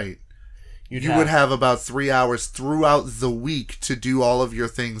a night. You would have about 3 hours throughout the week to do all of your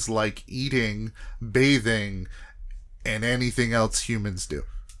things like eating, bathing, and anything else humans do.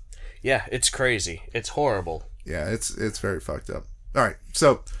 Yeah, it's crazy. It's horrible. Yeah, it's very fucked up. All right,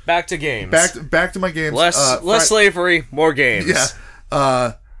 so back to games. Back to my games. Less slavery, more games.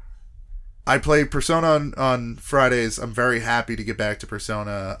 Yeah. I play Persona on Fridays. I'm very happy to get back to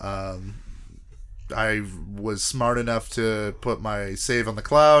Persona. I was smart enough to put my save on the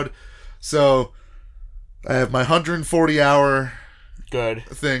cloud, so I have my 140-hour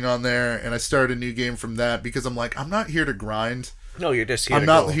thing on there, and I started a new game from that because I'm like, I'm not here to grind. No, you're just here I'm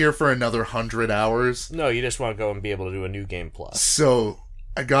not here for another 100 hours. No, you just want to go and be able to do a new game plus. So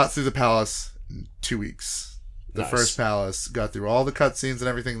I got through the palace in 2 weeks. The first palace, got through all the cutscenes and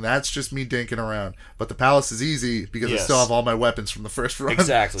everything. That's just me dinking around. But the palace is easy because I still have all my weapons from the first run.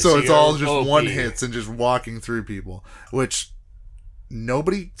 Exactly. So it's all just one hits and just walking through people, which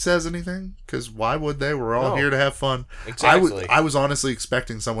nobody says anything because why would they? We're all here to have fun. Exactly. I was honestly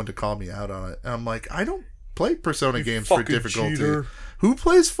expecting someone to call me out on it. And I'm like, I don't play Persona games for difficulty. Cheater. Who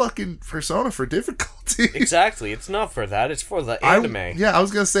plays fucking Persona for difficulty? Exactly. It's not for that. It's for the anime. I was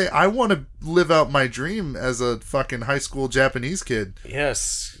going to say, I want to live out my dream as a fucking high school Japanese kid.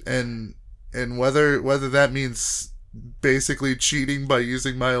 Yes. And whether that means basically cheating by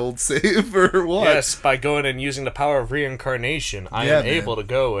using my old save or what? Yes, by going and using the power of reincarnation, I am able to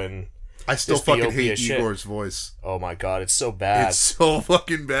go and... I still fucking hate Igor's voice. Oh my god, it's so bad. It's so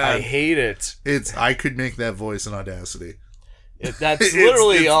fucking bad. I hate it. I could make that voice in Audacity. That's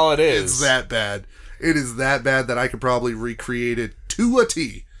literally all it is. It's that bad. It is that bad that I could probably recreate it to a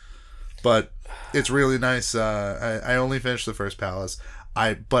T. But it's really nice. I only finished the first palace.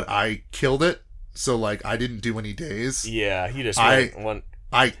 But I killed it. So like I didn't do any days. Yeah, you just went.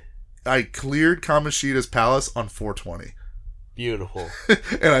 I cleared Kamoshida's palace on 420. Beautiful.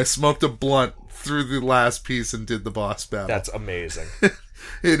 And I smoked a blunt through the last piece and did the boss battle. That's amazing.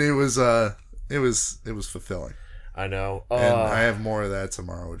 And it was fulfilling. I know. And I have more of that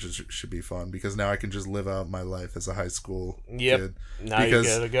tomorrow, which should be fun because now I can just live out my life as a high school kid. Now you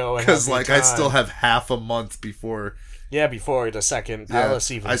gotta go. Because like I still have half a month before. Yeah, before the second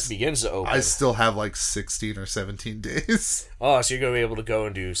palace even begins to open. I still have like 16 or 17 days. Oh, so you're gonna be able to go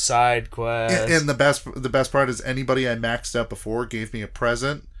and do side quests. And the best part is anybody I maxed out before gave me a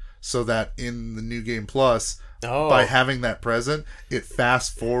present, so that in the New Game Plus. By having that present, it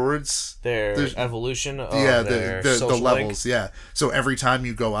fast forwards their evolution of the levels. Yeah, so every time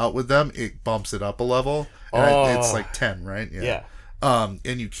you go out with them, it bumps it up a level. And it's like 10, right? Yeah. And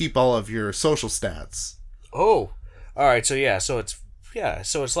you keep all of your social stats. Oh, all right. So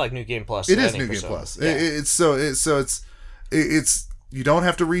it's like New Game Plus. It is New Game Plus. Yeah. It's you don't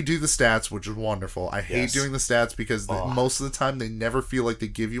have to redo the stats, which is wonderful. I hate doing the stats because most of the time they never feel like they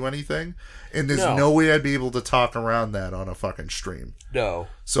give you anything. And there's no way I'd be able to talk around that on a fucking stream. No.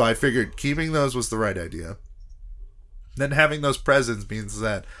 So I figured keeping those was the right idea. Then having those presents means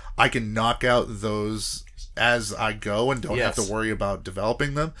that I can knock out those as I go and don't have to worry about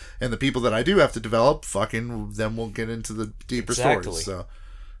developing them. And the people that I do have to develop, then we'll get into the deeper stories. So,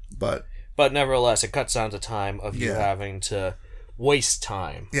 but nevertheless, it cuts down the time of you having to waste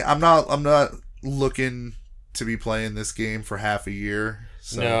time. Yeah, I'm not looking to be playing this game for half a year.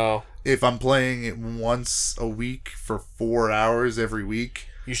 So no. If I'm playing it once a week for 4 hours every week,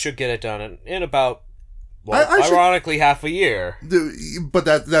 you should get it done in about ironically half a year. But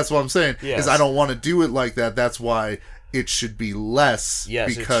that's what I'm saying. Yes. Is I don't want to do it like that. That's why it should be less.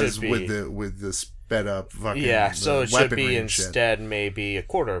 Yes, because it should be. with the sped up fucking so it should be instead maybe a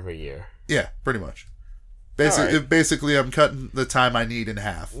quarter of a year. Yeah, pretty much. Basically, I'm cutting the time I need in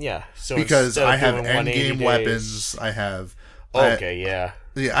half. Yeah, so because I have endgame weapons. I have. Yeah,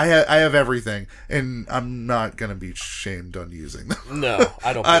 I have everything, and I'm not gonna be shamed on using them. No,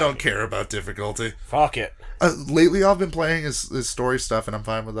 I don't. I don't care about difficulty. Fuck it. Lately, I've been playing is story stuff, and I'm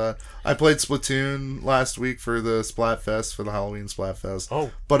fine with that. I played Splatoon last week for the Splatfest, for the Halloween Splatfest.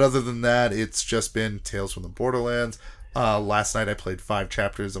 Oh, but other than that, it's just been Tales from the Borderlands. Last night I played 5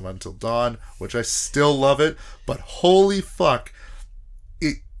 chapters of Until Dawn, which I still love it, but holy fuck,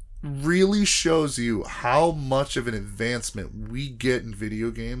 it really shows you how much of an advancement we get in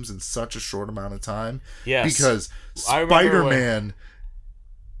video games in such a short amount of time. Yes. Because Spider-Man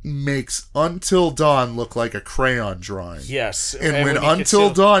makes Until Dawn look like a crayon drawing. Yes. And when Until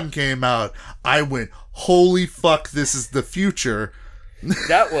Dawn came out, I went, holy fuck, this is the future.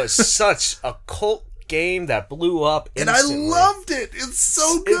 That was such a cult game that blew up instantly. And I loved it. It's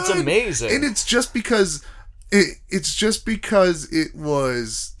so good. It's amazing. And it's just because it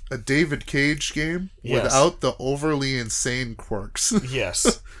was a David Cage game without the overly insane quirks.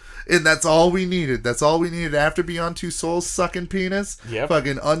 Yes. And that's all we needed. That's all we needed after Beyond Two Souls sucking penis. Yep.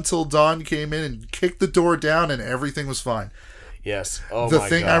 Fucking Until Dawn came in and kicked the door down and everything was fine. Yes. Oh my god. The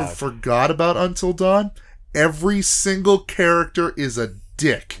thing I forgot about Until Dawn, every single character is a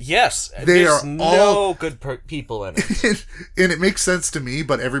dick. Yes, there's no good people in it. And it makes sense to me,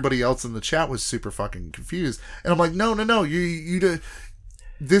 but everybody else in the chat was super fucking confused. And I'm like, no, you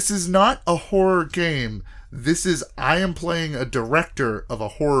this is not a horror game. This is, I am playing a director of a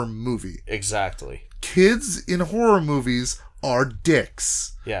horror movie. Exactly. Kids in horror movies are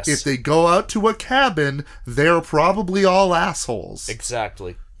dicks. Yes. If they go out to a cabin, they're probably all assholes.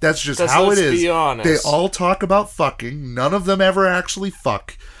 Exactly. That's just how it is. Be honest. They all talk about fucking. None of them ever actually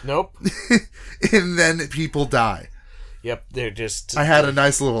fuck. Nope. And then people die. Yep, they're just... I had a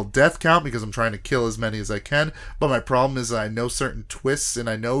nice little death count because I'm trying to kill as many as I can, but my problem is I know certain twists and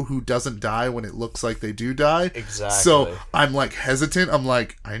I know who doesn't die when it looks like they do die. Exactly. So I'm like hesitant. I'm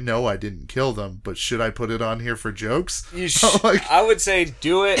like, I know I didn't kill them, but should I put it on here for jokes? I would say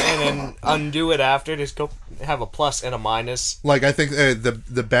do it and then undo it after. Just go have a plus and a minus. Like, I think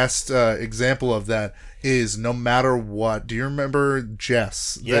the best example of that is no matter what. Do you remember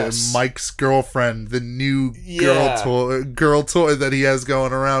Jess? Yes. Mike's girlfriend, the new girl toy that he has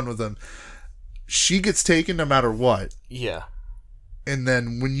going around with him. she gets taken no matter what. Yeah. And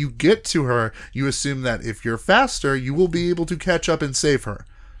then when you get to her, you assume that if you're faster, you will be able to catch up and save her.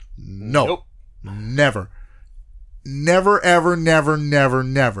 No. Nope. Never. Never, ever, never, never,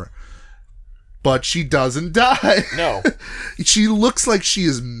 never. But she doesn't die. No. She looks like she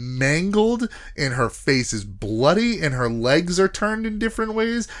is mangled, and her face is bloody, and her legs are turned in different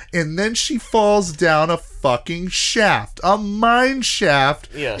ways, and then she falls down a fucking shaft, a mine shaft,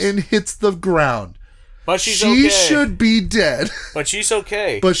 yes. and hits the ground. But she should be dead. But she's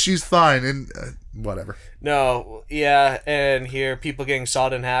okay. But she's fine, and whatever. No, yeah, and here people getting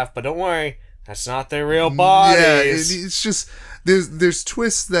sawed in half, but don't worry, that's not their real bodies. Yeah, it's just there's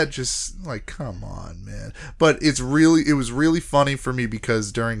twists that just like, come on, man. But it was really funny for me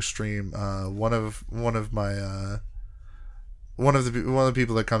because during stream, one of the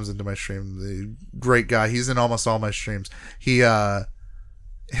people that comes into my stream, the great guy, he's in almost all my streams. He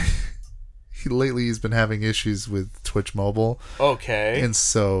lately he's been having issues with Twitch Mobile. Okay. And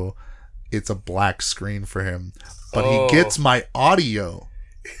so it's a black screen for him. But he gets my audio.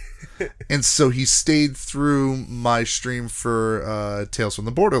 And so he stayed through my stream for Tales from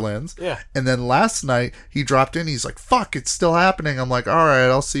the Borderlands. Yeah. And then last night he dropped in. He's like, fuck, it's still happening. I'm like, all right,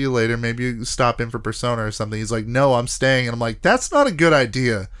 I'll see you later. Maybe you stop in for Persona or something. He's like, no, I'm staying. And I'm like, that's not a good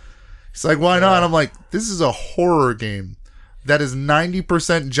idea. He's like, why not? I'm like, this is a horror game that is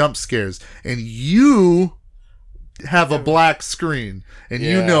 90% jump scares. And you have a black screen. And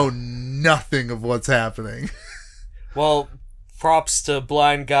you know nothing of what's happening. Well, props to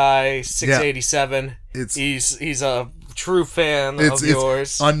Blind Guy 687. Yeah. He's a true fan of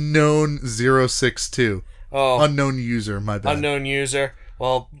yours. Unknown 062. Oh, unknown user. My bad. Unknown user.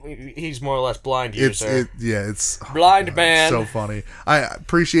 Well, he's more or less blind user. It's blind man. So funny. I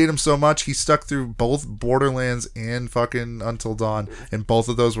appreciate him so much. He stuck through both Borderlands and fucking Until Dawn, and both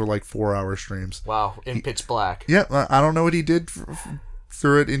of those were like 4-hour streams. Wow, in pitch black. Yeah, I don't know what he did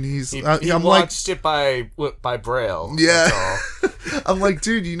through it, and he I'm watched it by Braille. Yeah. I'm like,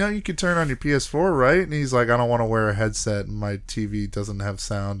 dude, you could turn on your PS4, right? And he's like, I don't want to wear a headset, and my TV doesn't have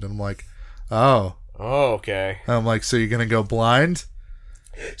sound. And I'm like, oh, okay. And I'm like, so you're gonna go blind?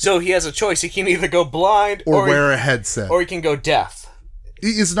 So he has a choice. He can either go blind or wear a headset, or he can go deaf.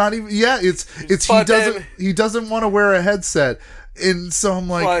 It's not even. Yeah, it's. He doesn't want to wear a headset, and so I'm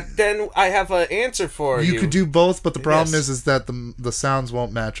like. But then I have an answer for you. You could do both, but the problem is that the sounds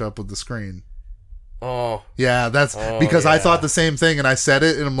won't match up with the screen. Oh. Yeah, that's because I thought the same thing, and I said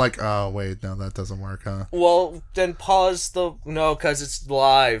it, and I'm like, oh wait, no, that doesn't work, huh? Well, then pause because it's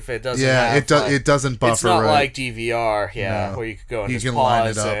live. It doesn't. Yeah, it doesn't buffer. It's not right. like DVR, where you could go and just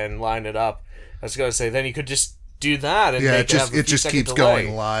pause and line it up. I was gonna say, then you could just do that, and it just keeps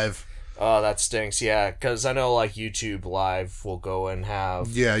going live. Oh, that stinks. Yeah, because I know like YouTube Live will go and have.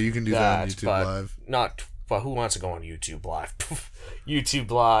 Yeah, you can do that on YouTube Live. But who wants to go on YouTube Live? YouTube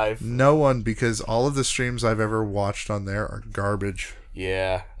Live. No one, because all of the streams I've ever watched on there are garbage.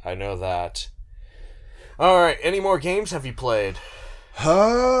 Yeah, I know that. Alright, any more games have you played?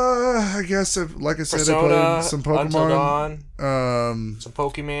 I guess, like I said, Persona, I played some Pokemon. Until Dawn, some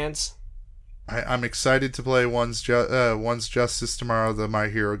Pokemans. I'm excited to play One's Justice tomorrow, the My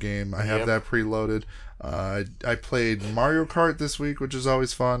Hero game. I have that preloaded. I played Mario Kart this week, which is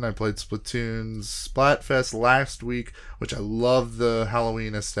always fun. I played Splatfest last week, which I love the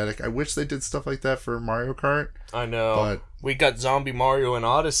Halloween aesthetic. I wish they did stuff like that for Mario Kart. I know. But we got Zombie Mario in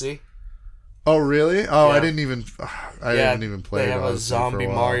Odyssey. Oh, really? Oh, yeah. I haven't even played They have Odyssey a Zombie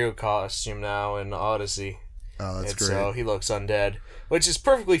Mario costume now in Odyssey. Oh, that's great. So he looks undead, which is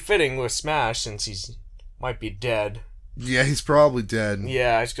perfectly fitting with Smash since he's might be dead. Yeah, he's probably dead.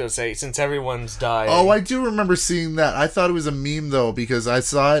 Yeah, I was going to say, since everyone's died. Oh, I do remember seeing that. I thought it was a meme, though, because I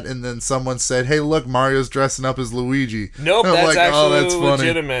saw it, and then someone said, hey, look, Mario's dressing up as Luigi. Nope, that's actually that's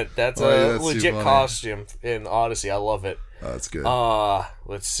legitimate. That's a legit costume in Odyssey. I love it. Oh, that's good.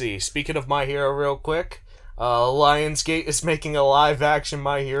 Let's see. Speaking of My Hero real quick, Lionsgate is making a live-action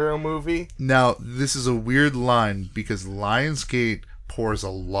My Hero movie. Now, this is a weird line, because Lionsgate pours a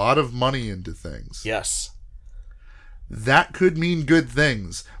lot of money into things. Yes. That could mean good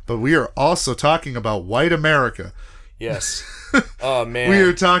things, but we are also talking about white America. Yes. Oh, man. We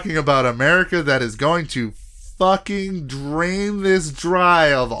are talking about America that is going to fucking drain this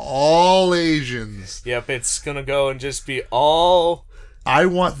dry of all Asians. Yep, it's gonna go and just be all... I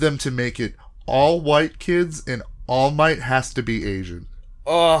want them to make it all white kids, and All Might has to be Asian.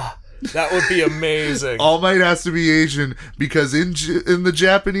 Oh, that would be amazing. All Might has to be Asian, because in the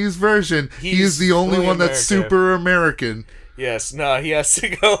Japanese version, he is the only one that's super American. Yes, no, he has to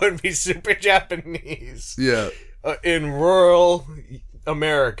go and be super Japanese. Yeah. In rural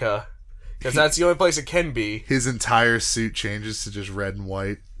America. Because that's the only place it can be. His entire suit changes to just red and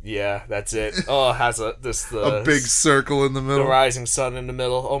white. Yeah, that's it. Oh, it has a big circle in the middle. The rising sun in the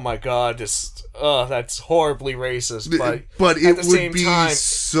middle. Oh my god, that's horribly racist. But it would be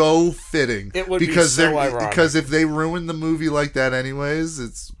so fitting. It would be so ironic. Because if they ruin the movie like that anyways,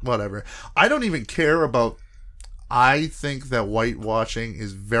 it's whatever. I don't even care about... I think that whitewashing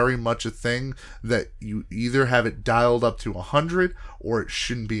is very much a thing that you either have it dialed up to 100 or it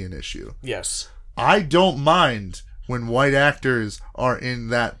shouldn't be an issue. Yes. I don't mind when white actors are in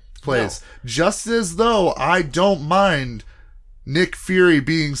that place. No. Just as though I don't mind Nick Fury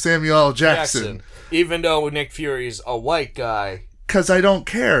being Samuel L. Jackson. Even though Nick Fury's a white guy. Because I don't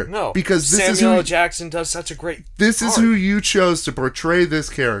care. No. Because Samuel L. Jackson does such a great This is who you chose to portray this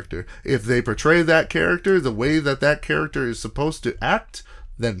character. If they portray that character the way that character is supposed to act,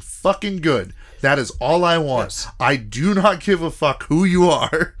 then fucking good. That is all I want. Yes. I do not give a fuck who you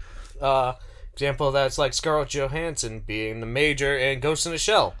are. Example, that's like Scarlett Johansson being the Major in Ghost in the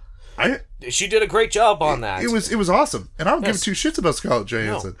Shell. She did a great job on that. It was awesome, and I don't give two shits about Scarlett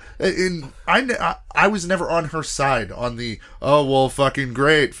Johansson. No. And I was never on her side on the fucking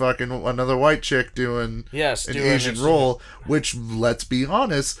great, fucking another white chick doing an Asian role. Which, let's be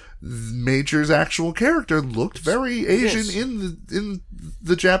honest, Major's actual character looked very Asian in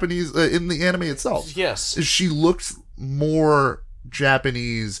the Japanese in the anime itself. Yes, she looked more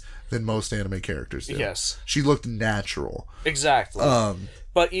Japanese than most anime characters do. Yes. She looked natural. Exactly.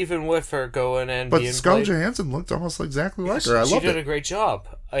 But even with her going and being Scarlett Johansson looked almost exactly like her. I loved it. She did a great job.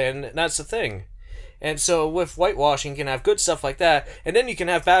 And that's the thing. And so with whitewashing, you can have good stuff like that, and then you can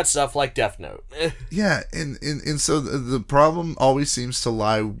have bad stuff like Death Note. Yeah, and so the problem always seems to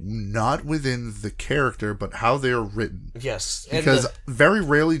lie not within the character, but how they're written. Yes. Because very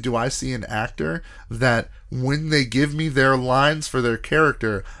rarely do I see an actor that when they give me their lines for their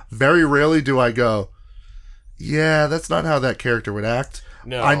character, very rarely do I go, yeah, that's not how that character would act.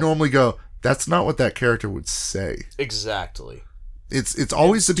 No. I normally go, that's not what that character would say. Exactly. It's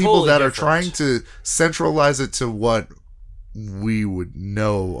always the people that are trying to centralize it to what we would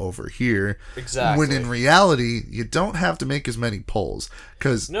know over here. Exactly. When in reality, you don't have to make as many polls.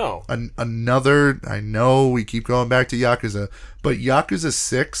 Because I know we keep going back to Yakuza, but Yakuza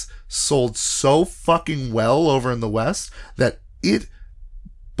 6 sold so fucking well over in the West that it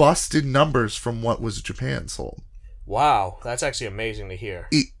busted numbers from what was Japan sold. Wow, that's actually amazing to hear.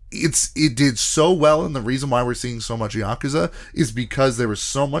 It did so well, and the reason why we're seeing so much Yakuza is because there was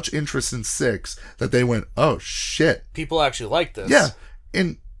so much interest in 6 that they went, oh shit. People actually like this. Yeah,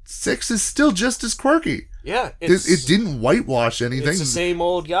 and 6 is still just as quirky. Yeah. It didn't whitewash anything. It's the same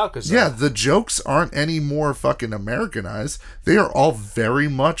old Yakuza. Yeah, the jokes aren't any more fucking Americanized. They are all very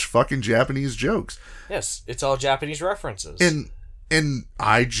much fucking Japanese jokes. Yes, it's all Japanese references. And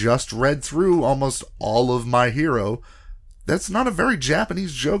I just read through almost all of My Hero. That's not a very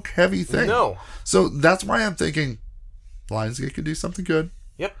Japanese joke heavy thing. No. So that's why I'm thinking Lionsgate could do something good.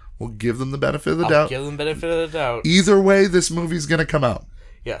 Yep. We'll give them the benefit of the doubt. Give them the benefit of the doubt. Either way, this movie's going to come out.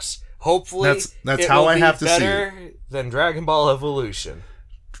 Yes. Hopefully, that's how I have to see it. Better than Dragon Ball Evolution.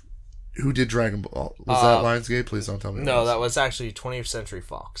 Who did Dragon Ball? Was that Lionsgate? Please don't tell me. No, that was actually 20th Century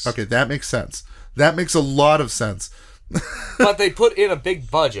Fox. Okay, that makes sense. That makes a lot of sense. But they put in a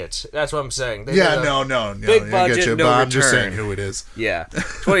big budget. That's what I'm saying. No. Big budget, no I'm return. just saying who it is. Yeah.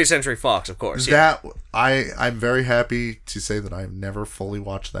 20th Century Fox, of course. I'm very happy to say that I've never fully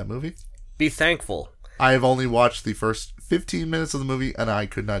watched that movie. Be thankful. I have only watched the first 15 minutes of the movie, and I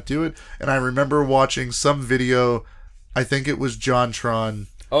could not do it. And I remember watching some video, I think it was JonTron,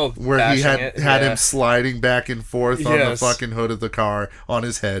 where he had him sliding back and forth on the fucking hood of the car on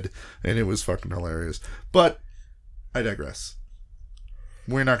his head, and it was fucking hilarious. But I digress.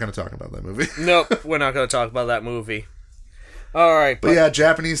 We're not going to talk about that movie. Nope, we're not going to talk about that movie. All right. But yeah,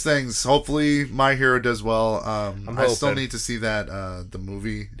 Japanese things. Hopefully My Hero does well. I still need to see that, the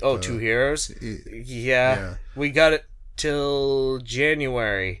movie. Oh, Two Heroes? Yeah. We got it till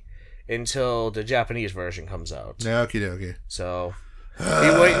January until the Japanese version comes out. Okie dokie. So, be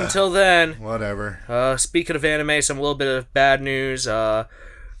waiting until then. Whatever. Speaking of anime, some little bit of bad news.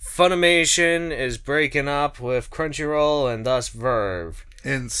 Funimation is breaking up with Crunchyroll and thus Verve.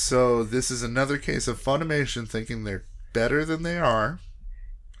 And so this is another case of Funimation thinking they're better than they are.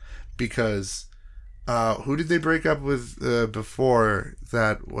 Because who did they break up with before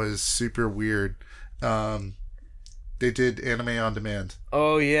that was super weird? They did Anime on Demand.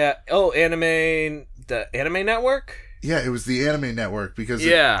 Oh, yeah. Oh, the Anime Network? Yeah, it was the Anime Network because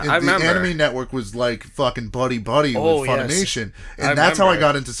I remember. The Anime Network was like fucking buddy with Funimation, and that's how I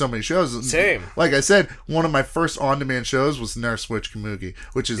got into so many shows. Same. Like I said, one of my first on-demand shows was Nurse Witch Kamugi,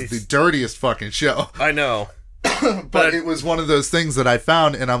 which is the dirtiest fucking show. I know. But it was one of those things that I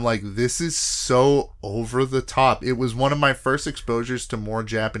found, and I'm like, this is so over the top. It was one of my first exposures to more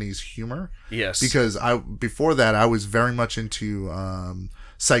Japanese humor. Yes. Because before that, I was very much into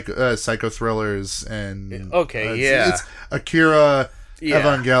psycho thrillers and it's Akira,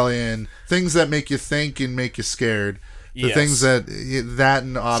 Evangelion, things that make you think and make you scared. The things that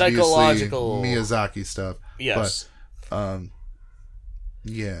and obviously Miyazaki stuff. Yes. But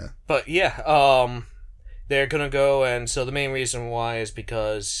they're gonna go, and so the main reason why is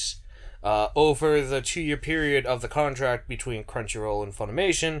because over the 2-year period of the contract between Crunchyroll and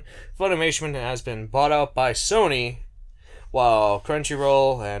Funimation has been bought out by Sony, while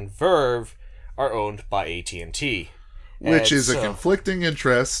Crunchyroll and Verve are owned by AT&T. Which is a conflicting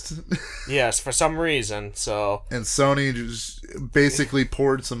interest. Yes, for some reason. So and Sony just basically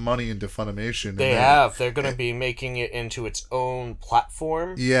poured some money into Funimation. They're going to be making it into its own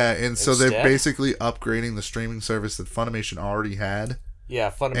platform. Yeah, and so they're basically upgrading the streaming service that Funimation already had. Yeah,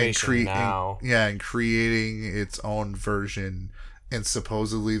 Funimation now. And creating its own version. And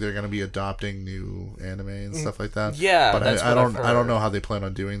supposedly they're going to be adopting new anime and stuff like that. Yeah, but I don't know how they plan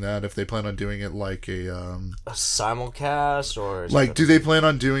on doing that. If they plan on doing it like a simulcast or like, do they plan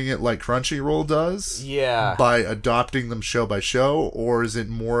on doing it like Crunchyroll does? Yeah, by adopting them show by show, or is it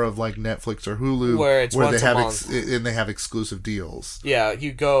more of like Netflix or Hulu where they have and they have exclusive deals? Yeah,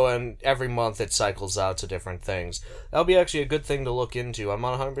 you go and every month it cycles out to different things. That'll be actually a good thing to look into. I'm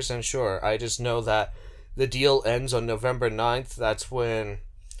not 100% sure. I just know that the deal ends on November 9th. That's when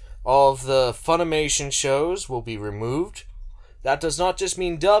all of the Funimation shows will be removed. That does not just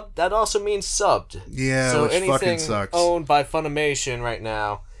mean dubbed, that also means subbed. Yeah, so which anything fucking sucks. Owned by Funimation right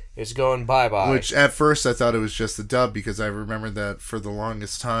now is going bye-bye. Which at first I thought it was just the dub, because I remember that for the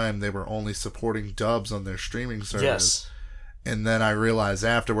longest time they were only supporting dubs on their streaming service. Yes. And then I realized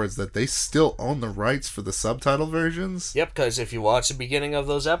afterwards that they still own the rights for the subtitle versions. Yep, because if you watch the beginning of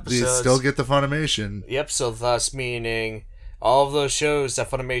those episodes, you still get the Funimation. Yep, so thus meaning all of those shows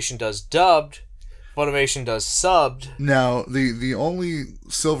that Funimation does dubbed, Funimation does subbed. Now, the only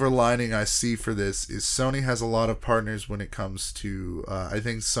silver lining I see for this is Sony has a lot of partners when it comes to... I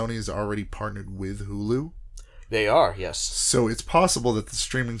think Sony's already partnered with Hulu. They are, yes. So it's possible that the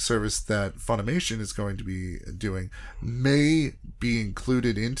streaming service that Funimation is going to be doing may be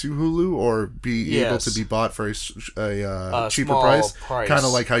included into Hulu or be able to be bought for a cheaper price. Kind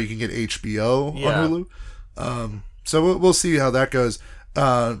of like how you can get HBO on Hulu. So we'll see how that goes.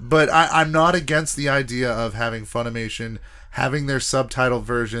 But I'm not against the idea of having Funimation having their subtitle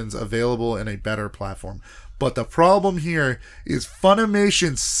versions available in a better platform. But the problem here is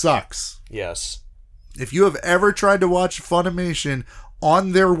Funimation sucks. Yes. If you have ever tried to watch Funimation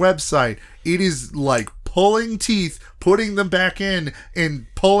on their website, it is like pulling teeth, putting them back in, and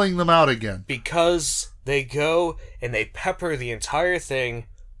pulling them out again. Because they go and they pepper the entire thing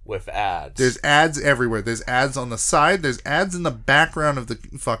with ads. There's ads everywhere. There's ads on the side. There's ads in the background of the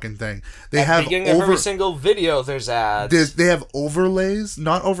fucking thing. They have beginning of every single video, there's ads. They have overlays,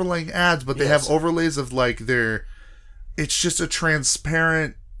 not overlaying ads, but they have overlays of like their... It's just a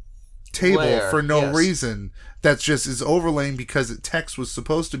transparent table for no reason that's just is overlaying because text was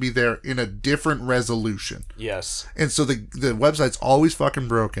supposed to be there in a different resolution. Yes. And so the website's always fucking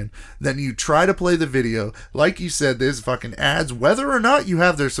broken. Then you try to play the video, like you said, there's fucking ads whether or not you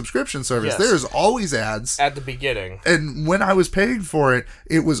have their subscription service. There's always ads at the beginning. And when I was paying for it,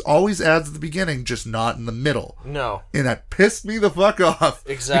 it was always ads at the beginning, just not in the middle. No. And that pissed me the fuck off.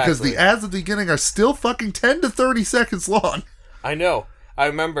 Exactly. Because the ads at the beginning are still fucking 10 to 30 seconds long. I know. I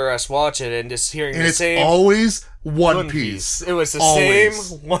remember us watching and just hearing the same... And it's always One Piece. It was the same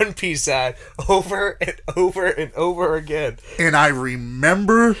One Piece ad over and over and over again. And I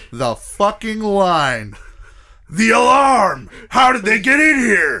remember the fucking line. The alarm! How did they get in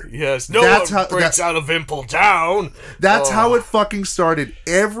here? Yes, no one breaks out of Impel Down. That's how it fucking started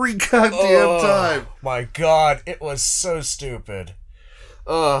every goddamn time. My God, it was so stupid.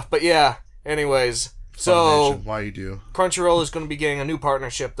 But yeah, anyways... So, why you do? Crunchyroll is going to be getting a new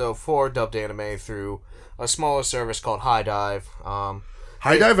partnership, though, for dubbed anime through a smaller service called HIDIVE.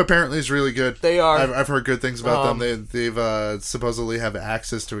 HIDIVE apparently is really good. They are. I've heard good things about them. They've supposedly have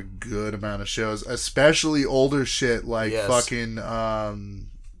access to a good amount of shows, especially older shit like fucking...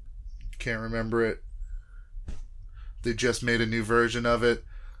 can't remember it. They just made a new version of it.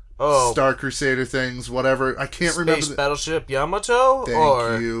 Oh. Star Crusader things, whatever. I can't remember. Space Battleship Yamato?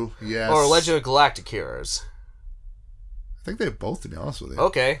 Thank you. Yes. Or Legend of Galactic Heroes. I think they have both, to be honest with you.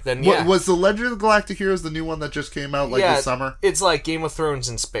 Okay, then yeah. Was the Legend of the Galactic Heroes the new one that just came out this summer? It's like Game of Thrones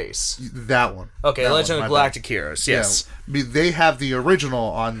in space. That one. Okay, that Legend of the Galactic Heroes, yes. Yeah, they have the original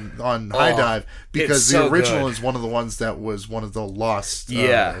on High Dive because the original is one of the ones that was one of the lost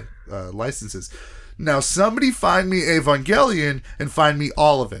licenses. Now, somebody find me Evangelion and find me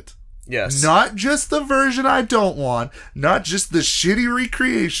all of it. Yes. Not just the version I don't want, not just the shitty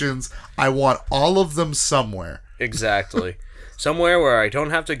recreations. I want all of them somewhere. Exactly. Somewhere where I don't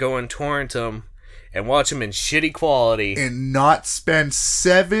have to go and torrent them and watch them in shitty quality. And not spend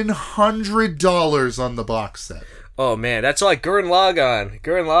 $700 on the box set. Oh man, that's like Gurren Lagann.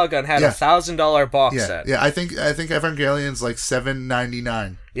 Gurren Lagann had $1,000 box set. Yeah, I think Evangelion's like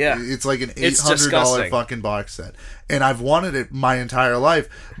 $7.99. Yeah, it's like an $800 fucking box set, and I've wanted it my entire life.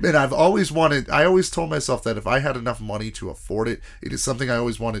 And I always told myself that if I had enough money to afford it, it is something I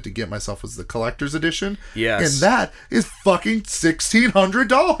always wanted to get myself was the collector's edition. Yes, and that is fucking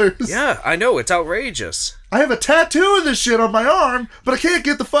 $1,600. Yeah, I know, it's outrageous. I have a tattoo of this shit on my arm, but I can't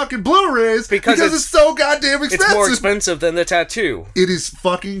get the fucking Blu-rays because it's so goddamn expensive. It's more expensive than the tattoo. It is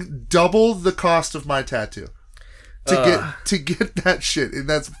fucking double the cost of my tattoo. To get that shit, and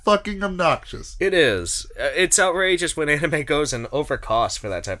that's fucking obnoxious. It is. It's outrageous when anime goes and overcost for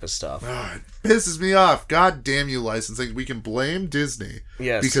that type of stuff. It pisses me off. God damn you, licensing. We can blame Disney.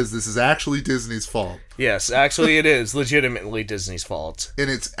 Yes. Because this is actually Disney's fault. Yes, actually it is legitimately Disney's fault. And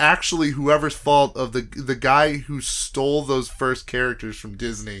it's actually whoever's fault of the guy who stole those first characters from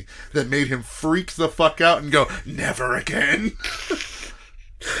Disney that made him freak the fuck out and go, never again.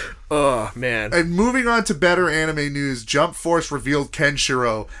 Oh, man. And moving on to better anime news, Jump Force revealed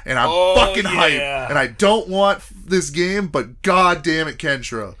Kenshiro, and I'm fucking hyped. And I don't want this game, but god damn it,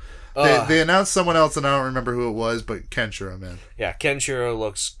 Kenshiro. They announced someone else, and I don't remember who it was, but Kenshiro, man. Yeah, Kenshiro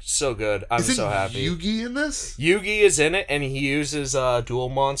looks so good. I'm so happy. Yugi in this? Yugi is in it, and he uses dual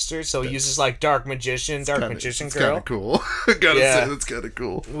monsters, so he uses like Dark Magician Girl. It's kind of cool. I gotta say, that's kind of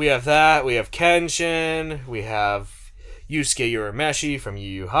cool. We have that. We have Kenshin. We have Yusuke Urameshi from Yu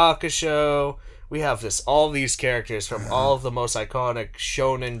Yu Hakusho. We have all these characters from all of the most iconic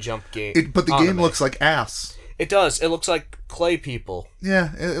Shonen Jump games. But the game looks like ass. It does. It looks like clay people.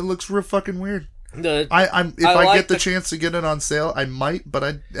 Yeah, it looks real fucking weird. If I get the chance to get it on sale, I might.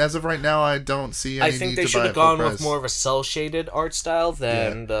 But as of right now, I don't see any need to buy it. I think they should have gone with more of a cell shaded art style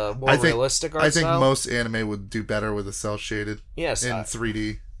than the more realistic art style. I think most anime would do better with a cell shaded. Yes, in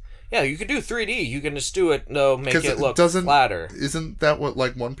 3D. Yeah, you could do 3D. You can just do it, make it look flatter. Isn't that what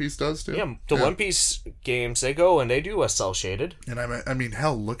like One Piece does too? Yeah, the One Piece games, they go and they do a cell shaded. And I mean,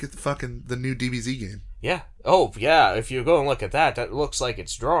 hell, look at the new DBZ game. Yeah. Oh, yeah. If you go and look at that, that looks like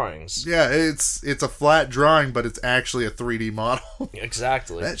it's drawings. Yeah, it's a flat drawing, but it's actually a 3D model.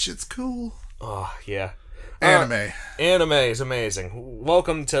 Exactly. That shit's cool. Oh, yeah. Anime. Anime is amazing.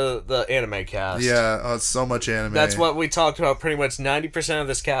 Welcome to the anime cast. Yeah, so much anime. That's what we talked about pretty much 90% of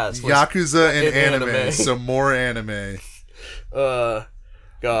this cast. Yakuza and anime. So more anime. God.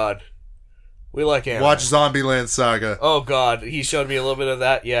 We like anime. Watch Zombieland Saga. Oh, God. He showed me a little bit of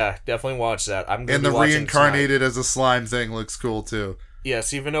that. Yeah, definitely watch that. I'm gonna And the reincarnated as a slime thing looks cool, too.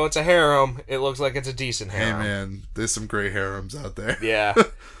 Yes, even though it's a harem, it looks like it's a decent harem. Hey, man, there's some great harems out there. Yeah.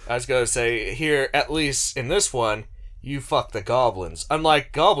 I was going to say, here, at least in this one, you fuck the goblins.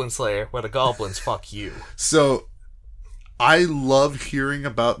 Unlike Goblin Slayer, where the goblins fuck you. So, I love hearing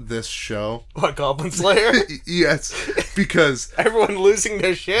about this show. What, Goblin Slayer? Yes, because... Everyone losing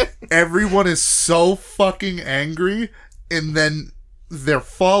their shit? Everyone is so fucking angry, and then they're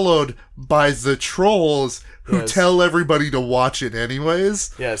followed by the trolls who tell everybody to watch it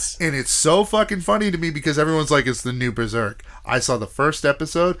anyways. Yes. And it's so fucking funny to me because everyone's like, it's the new Berserk. I saw the first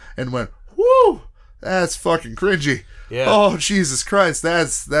episode and went, whoo, that's fucking cringy. Yeah. Oh, Jesus Christ,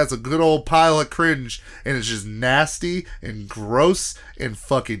 that's a good old pile of cringe. And it's just nasty and gross and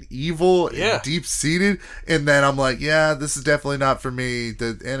fucking evil and deep-seated. And then I'm like, yeah, this is definitely not for me.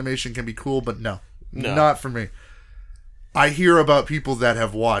 The animation can be cool, but no, not for me. I hear about people that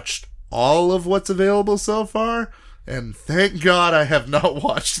have watched all of what's available so far, and thank God I have not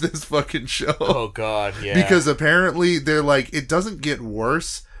watched this fucking show. Oh, God, yeah. Because apparently they're like, it doesn't get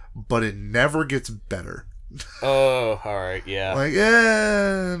worse, but it never gets better. Oh, alright, yeah. Like,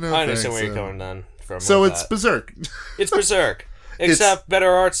 yeah, no I understand where you're going then. So it's Berserk. It's Berserk, except better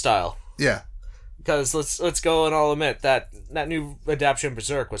art style. Yeah. Because let's go and I'll admit that new adaptation of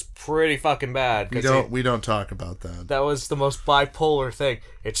Berserk was pretty fucking bad. We don't talk about that. That was the most bipolar thing.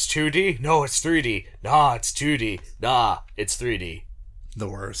 It's 2D? No, it's 3D. Nah, it's 2D. Nah, it's 3D. The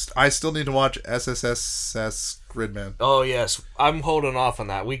worst. I still need to watch SSSS Gridman. Oh, yes. I'm holding off on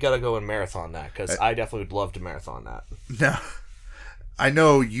that. We gotta go and marathon that, because I definitely would love to marathon that. Now, I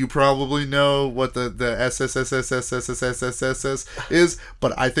know you probably know what the SSSSSSSSSS is,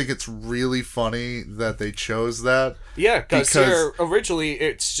 but I think it's really funny that they chose that. Yeah, because here, originally,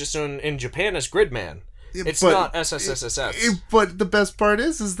 it's just in Japan as Gridman. It's not SSSSS. But the best part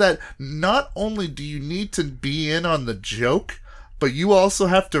is that not only do you need to be in on the joke, but you also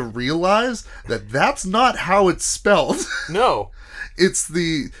have to realize that that's not how it's spelled. No. It's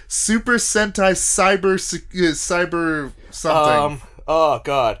the Super Sentai Cyber something. Oh,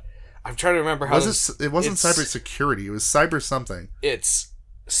 God. I'm trying to remember how... It wasn't cyber security. It was cyber something. It's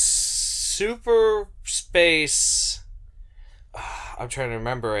Super Space... I'm trying to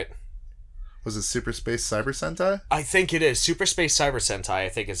remember it. Was it Super Space Cyber Sentai? I think it is. Super Space Cyber Sentai, I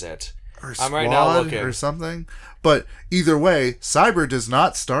think is it. Or I'm right now looking. Or something. But either way, cyber does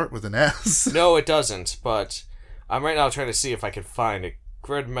not start with an S. No, it doesn't. But I'm right now trying to see if I can find it.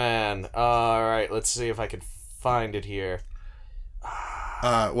 Gridman. Alright, let's see if I can find it here.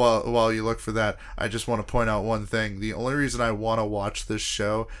 While you look for that, I just want to point out one thing. The only reason I want to watch this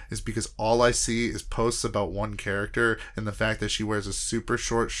show is because all I see is posts about one character and the fact that she wears a super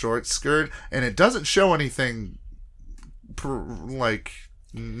short skirt, and it doesn't show anything like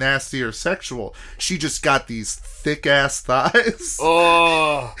nasty or sexual. She just got these thick ass thighs.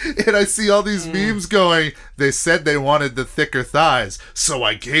 Oh. And I see all these memes going, they said they wanted the thicker thighs, so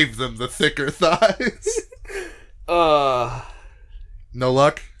I gave them the thicker thighs. No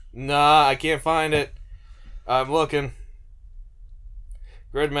luck? Nah, I can't find it. I'm looking.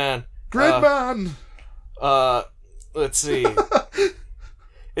 Gridman. Let's see.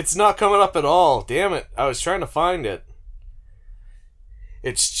 It's not coming up at all. Damn it. I was trying to find it.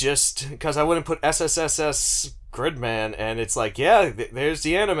 It's just because I wouldn't put SSSS Gridman, and it's like, yeah, there's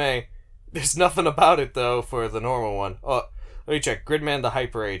the anime. There's nothing about it, though, for the normal one. Oh, let me check. Gridman the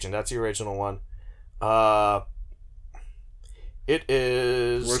Hyper Agent. That's the original one. It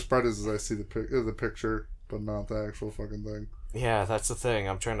is... Worst part is I see the picture, but not the actual fucking thing. Yeah, that's the thing.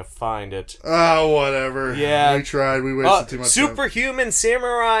 I'm trying to find it. Oh, whatever. Yeah. We tried. We wasted too much time. Superhuman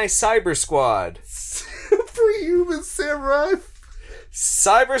Samurai Cyber Squad. Superhuman Samurai?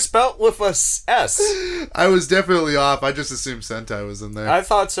 Cyber spelt with a S. I was definitely off. I just assumed Sentai was in there. I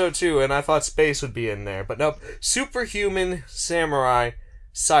thought so too, and I thought space would be in there. But nope. Superhuman Samurai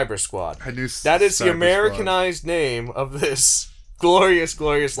Cyber Squad. I knew that is the Americanized name of this glorious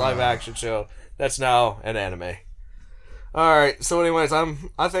live action show that's now an anime. Alright, so anyways, I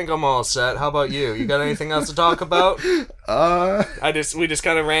think I'm all set. How about you? You got anything else to talk about? We just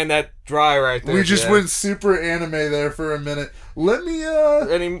kind of ran that dry right there. We just went super anime there for a minute. Let me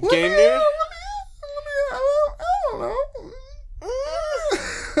any game news? I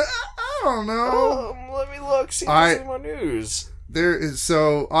don't know. Let me look. See what's in my news. There is,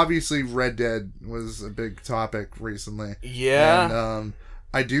 so obviously Red Dead was a big topic recently. Yeah. And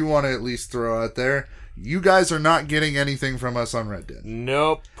I do want to at least throw out there, you guys are not getting anything from us on Red Dead.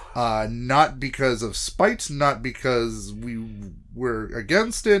 Nope. Not because of spite, not because we were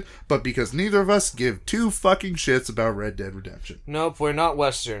against it, but because neither of us give two fucking shits about Red Dead Redemption. Nope, we're not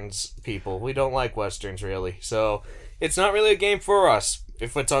Westerns people. We don't like Westerns, really. So, it's not really a game for us.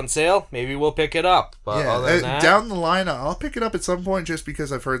 If it's on sale, maybe we'll pick it up. But other than that, down the line, I'll pick it up at some point just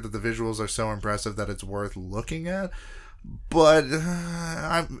because I've heard that the visuals are so impressive that it's worth looking at. But,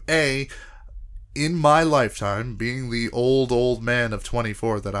 in my lifetime, being the old man of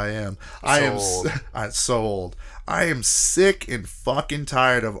 24 that I am, I'm so old. I am sick and fucking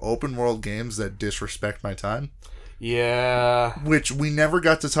tired of open world games that disrespect my time. Yeah. Which we never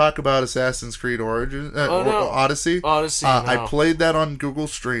got to talk about Assassin's Creed Origins, Odyssey. Odyssey. I played that on Google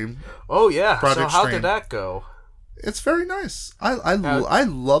Stream. Oh yeah. Project so how Stream. did that go? It's very nice. I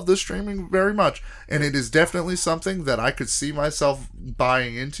love the streaming very much, and it is definitely something that I could see myself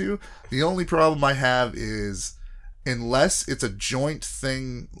buying into. The only problem I have is, unless it's a joint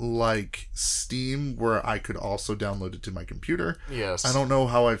thing like Steam, where I could also download it to my computer. Yes. I don't know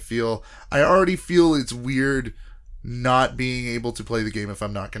how I feel. I already feel it's weird not being able to play the game if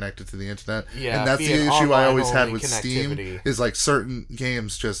I'm not connected to the internet. Yeah, and that's the issue I always had with Steam, is like certain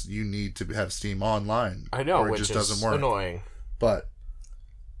games just you need to have Steam online. I know, or it which just is doesn't work. Annoying. But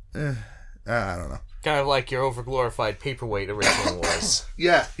I don't know. Kind of like your overglorified Paperweight originally was.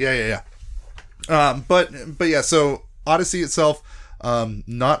 Yeah. But yeah, so Odyssey itself,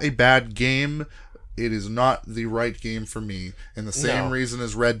 not a bad game. It is not the right game for me. And the same reason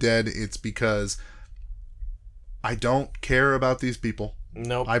as Red Dead, it's because I don't care about these people.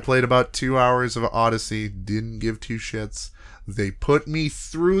 Nope. I played about 2 hours of Odyssey, didn't give two shits. They put me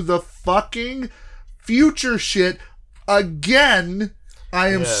through the fucking future shit again. I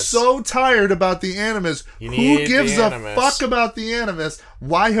am so tired about the Animus. Who gives a fuck about the Animus?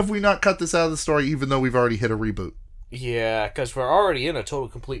 Why have we not cut this out of the story even though we've already hit a reboot? Yeah, because we're already in a total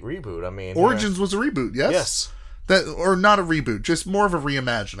complete reboot. I mean, Origins was a reboot, yes? Yes. Or not a reboot, just more of a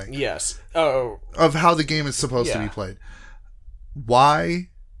reimagining. Yes. Oh. Of how the game is supposed to be played. Why,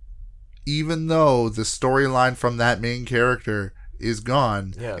 even though the storyline from that main character is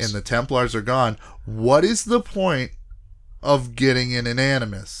gone and the Templars are gone, what is the point of getting in an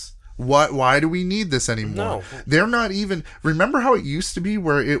Animus? Why do we need this anymore? No. They're not even... Remember how it used to be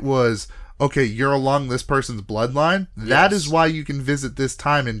where it was... Okay, you're along this person's bloodline. Yes. That is why you can visit this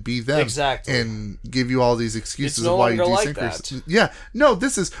time and be them. Exactly. And give you all these excuses it's no of why you do like synchros. that. Yeah. No,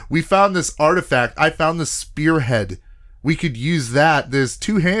 this is... We found this artifact. I found the spearhead. We could use that. There's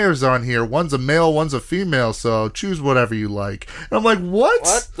 2 hairs on here. One's a male, one's a female, so choose whatever you like. And I'm like, what?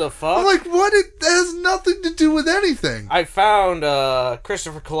 What the fuck? I'm like, what? It has nothing to do with anything. I found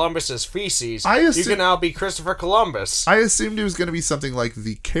Christopher Columbus's feces. You can now be Christopher Columbus. I assumed it was going to be something like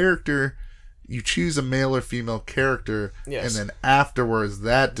the character... You choose a male or female character, and then afterwards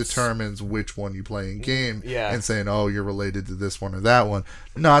that determines which one you play in game. Yeah. And saying, oh, you're related to this one or that one.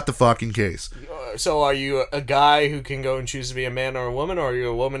 Not the fucking case. So are you a guy who can go and choose to be a man or a woman, or are you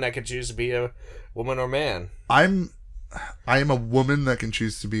a woman that can choose to be a woman or man? I am a woman that can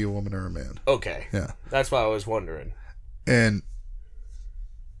choose to be a woman or a man. Okay. Yeah. That's why I was wondering. And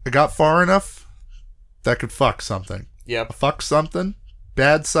I got far enough that could fuck something. Yep. Fuck something.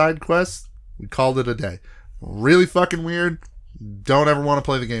 Bad side quest. We called it a day. Really fucking weird. Don't ever want to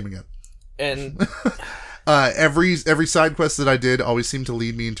play the game again. And every side quest that I did always seemed to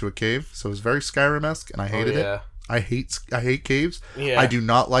lead me into a cave, so it was very Skyrim-esque, and I hated it. I hate caves. Yeah. I do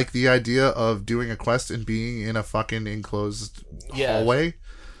not like the idea of doing a quest and being in a fucking enclosed hallway.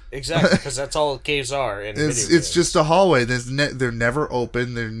 Exactly, because that's all caves are. It's just a hallway. They're never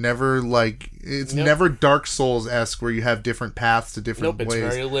open. They're never like... It's never Dark Souls-esque where you have different paths to different ways.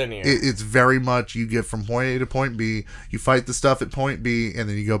 It's very linear. It's very much you get from point A to point B, you fight the stuff at point B, and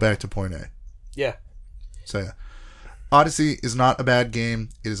then you go back to point A. Yeah. So yeah. Odyssey is not a bad game.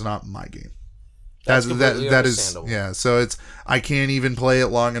 It is not my game. That is yeah. So it's I can't even play it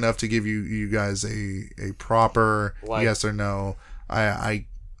long enough to give you guys a proper yes or no.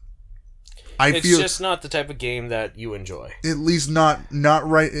 It's just not the type of game that you enjoy. At least not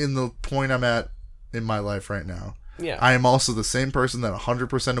right in the point I'm at in my life right now. Yeah. I am also the same person that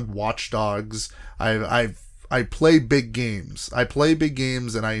 100% of Watch Dogs. I play big games. I play big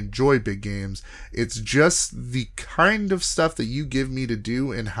games and I enjoy big games. It's just the kind of stuff that you give me to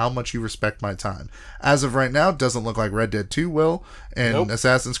do and how much you respect my time. As of right now, it doesn't look like Red Dead 2 will, and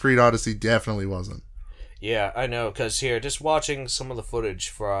Assassin's Creed Odyssey definitely wasn't. Yeah, I know, because here, just watching some of the footage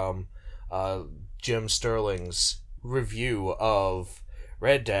from Jim Sterling's review of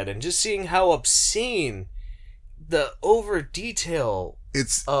Red Dead and just seeing how obscene the over detail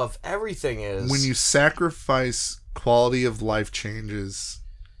of everything is. When you sacrifice quality of life changes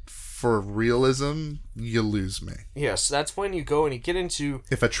for realism, you lose me. Yes, that's when you go and you get into...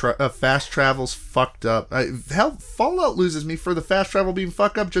 If a fast travel's fucked up... hell, Fallout loses me for the fast travel being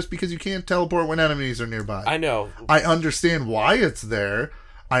fucked up just because you can't teleport when enemies are nearby. I know. I understand why it's there.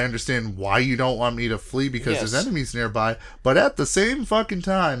 I understand why you don't want me to flee because there's enemies nearby, but at the same fucking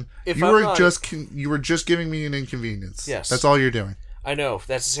time, you were just giving me an inconvenience. Yes. That's all you're doing. I know.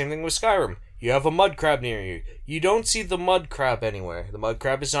 That's the same thing with Skyrim. You have a mud crab near you. You don't see the mud crab anywhere. The mud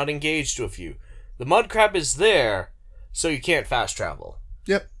crab is not engaged with you. The mud crab is there, so you can't fast travel.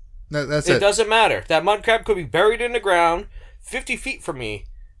 Yep. That's it. It doesn't matter. That mud crab could be buried in the ground 50 feet from me,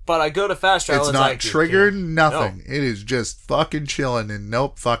 but I go to fast travel. It's not triggered, nothing. No. It is just fucking chilling and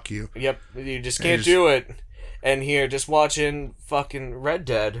nope, fuck you. Yep, you just can't do it. And here, just watching fucking Red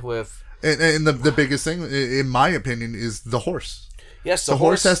Dead with... And the biggest thing, in my opinion, is the horse. Yes, the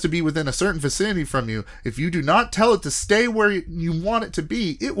horse has to be within a certain vicinity from you. If you do not tell it to stay where you want it to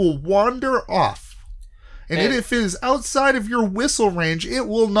be, it will wander off. And if it is outside of your whistle range, it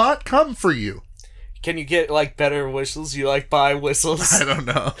will not come for you. Can you get, like, better whistles? You, like, buy whistles? I don't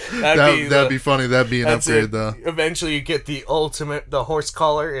know. That'd be funny. That'd be an upgrade, though. Eventually, you get the horse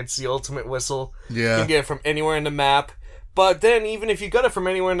collar. It's the ultimate whistle. Yeah. You can get it from anywhere in the map. But then, even if you got it from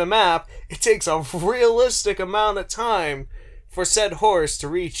anywhere in the map, it takes a realistic amount of time for said horse to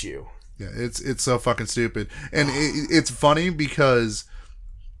reach you. Yeah, it's so fucking stupid. And it's funny because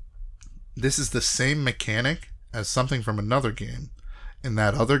this is the same mechanic as something from another game. In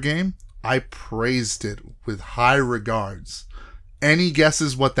that other game, I praised it with high regards. Any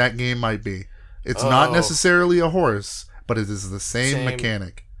guesses what that game might be? It's not necessarily a horse. but it is the same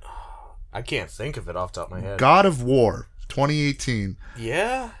mechanic. I can't think of it off the top of my head. God of War 2018.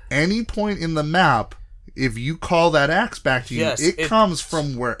 Yeah? Any point in the map, if you call that axe back to you, it comes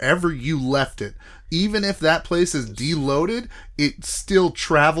from wherever you left it. Even if that place is deloaded, it still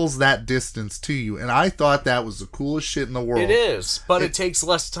travels that distance to you. And I thought that was the coolest shit in the world. It is, but it takes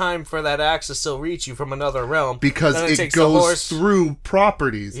less time for that axe to still reach you from another realm. Because it goes through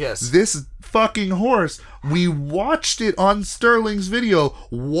properties. Yes. This fucking horse, we watched it on Sterling's video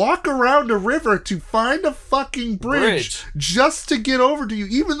walk around a river to find a fucking bridge just to get over to you,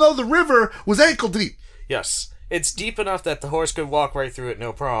 even though the river was ankle deep. Yes. It's deep enough that the horse could walk right through it,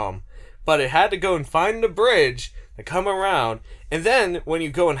 no problem. But it had to go and find the bridge to come around. And then, when you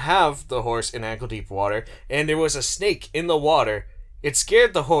go and have the horse in ankle-deep water, and there was a snake in the water, it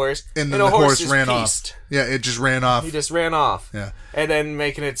scared the horse, and then the horse ran off. Yeah, it just ran off. He just ran off. Yeah. And then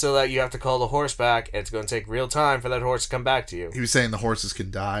making it so that you have to call the horse back, and it's going to take real time for that horse to come back to you. He was saying the horses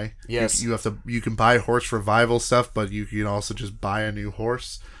can die. Yes. You can buy horse revival stuff, but you can also just buy a new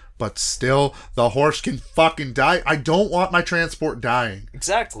horse. But still, the horse can fucking die. I don't want my transport dying.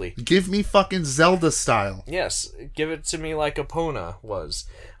 Exactly. Give me fucking Zelda style. Yes. Give it to me like Epona was.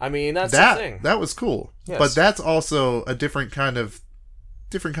 I mean, that's the thing. That was cool. Yes. But that's also a different kind of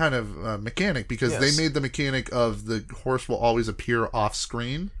mechanic, because they made the mechanic of the horse will always appear off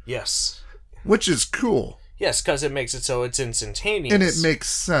screen. Yes. Which is cool. Yes, because it makes it so it's instantaneous. And it makes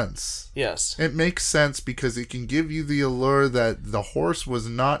sense. Yes. It makes sense because it can give you the allure that the horse was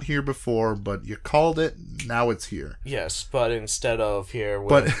not here before, but you called it, now it's here. Yes, but instead of here with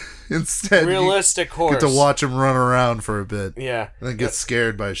but instead realistic horse. Get to watch him run around for a bit. Yeah. And then get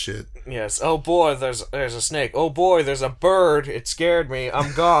scared by shit. Yes. Oh boy, there's a snake. Oh boy, there's a bird. It scared me.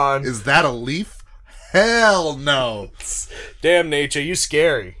 I'm gone. Is that a leaf? Hell no. Damn nature, you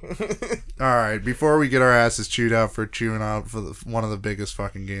scary. Alright, before we get our asses chewed out for chewing out for one of the biggest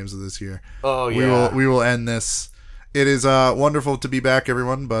fucking games of this year. Oh, yeah. We will end this. It is wonderful to be back,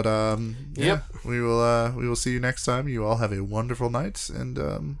 everyone, but yep. We will see you next time. You all have a wonderful night,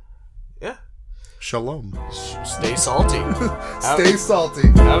 and yeah. Shalom. Stay salty. Stay salty.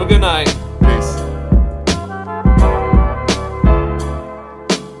 Have a good night. Peace.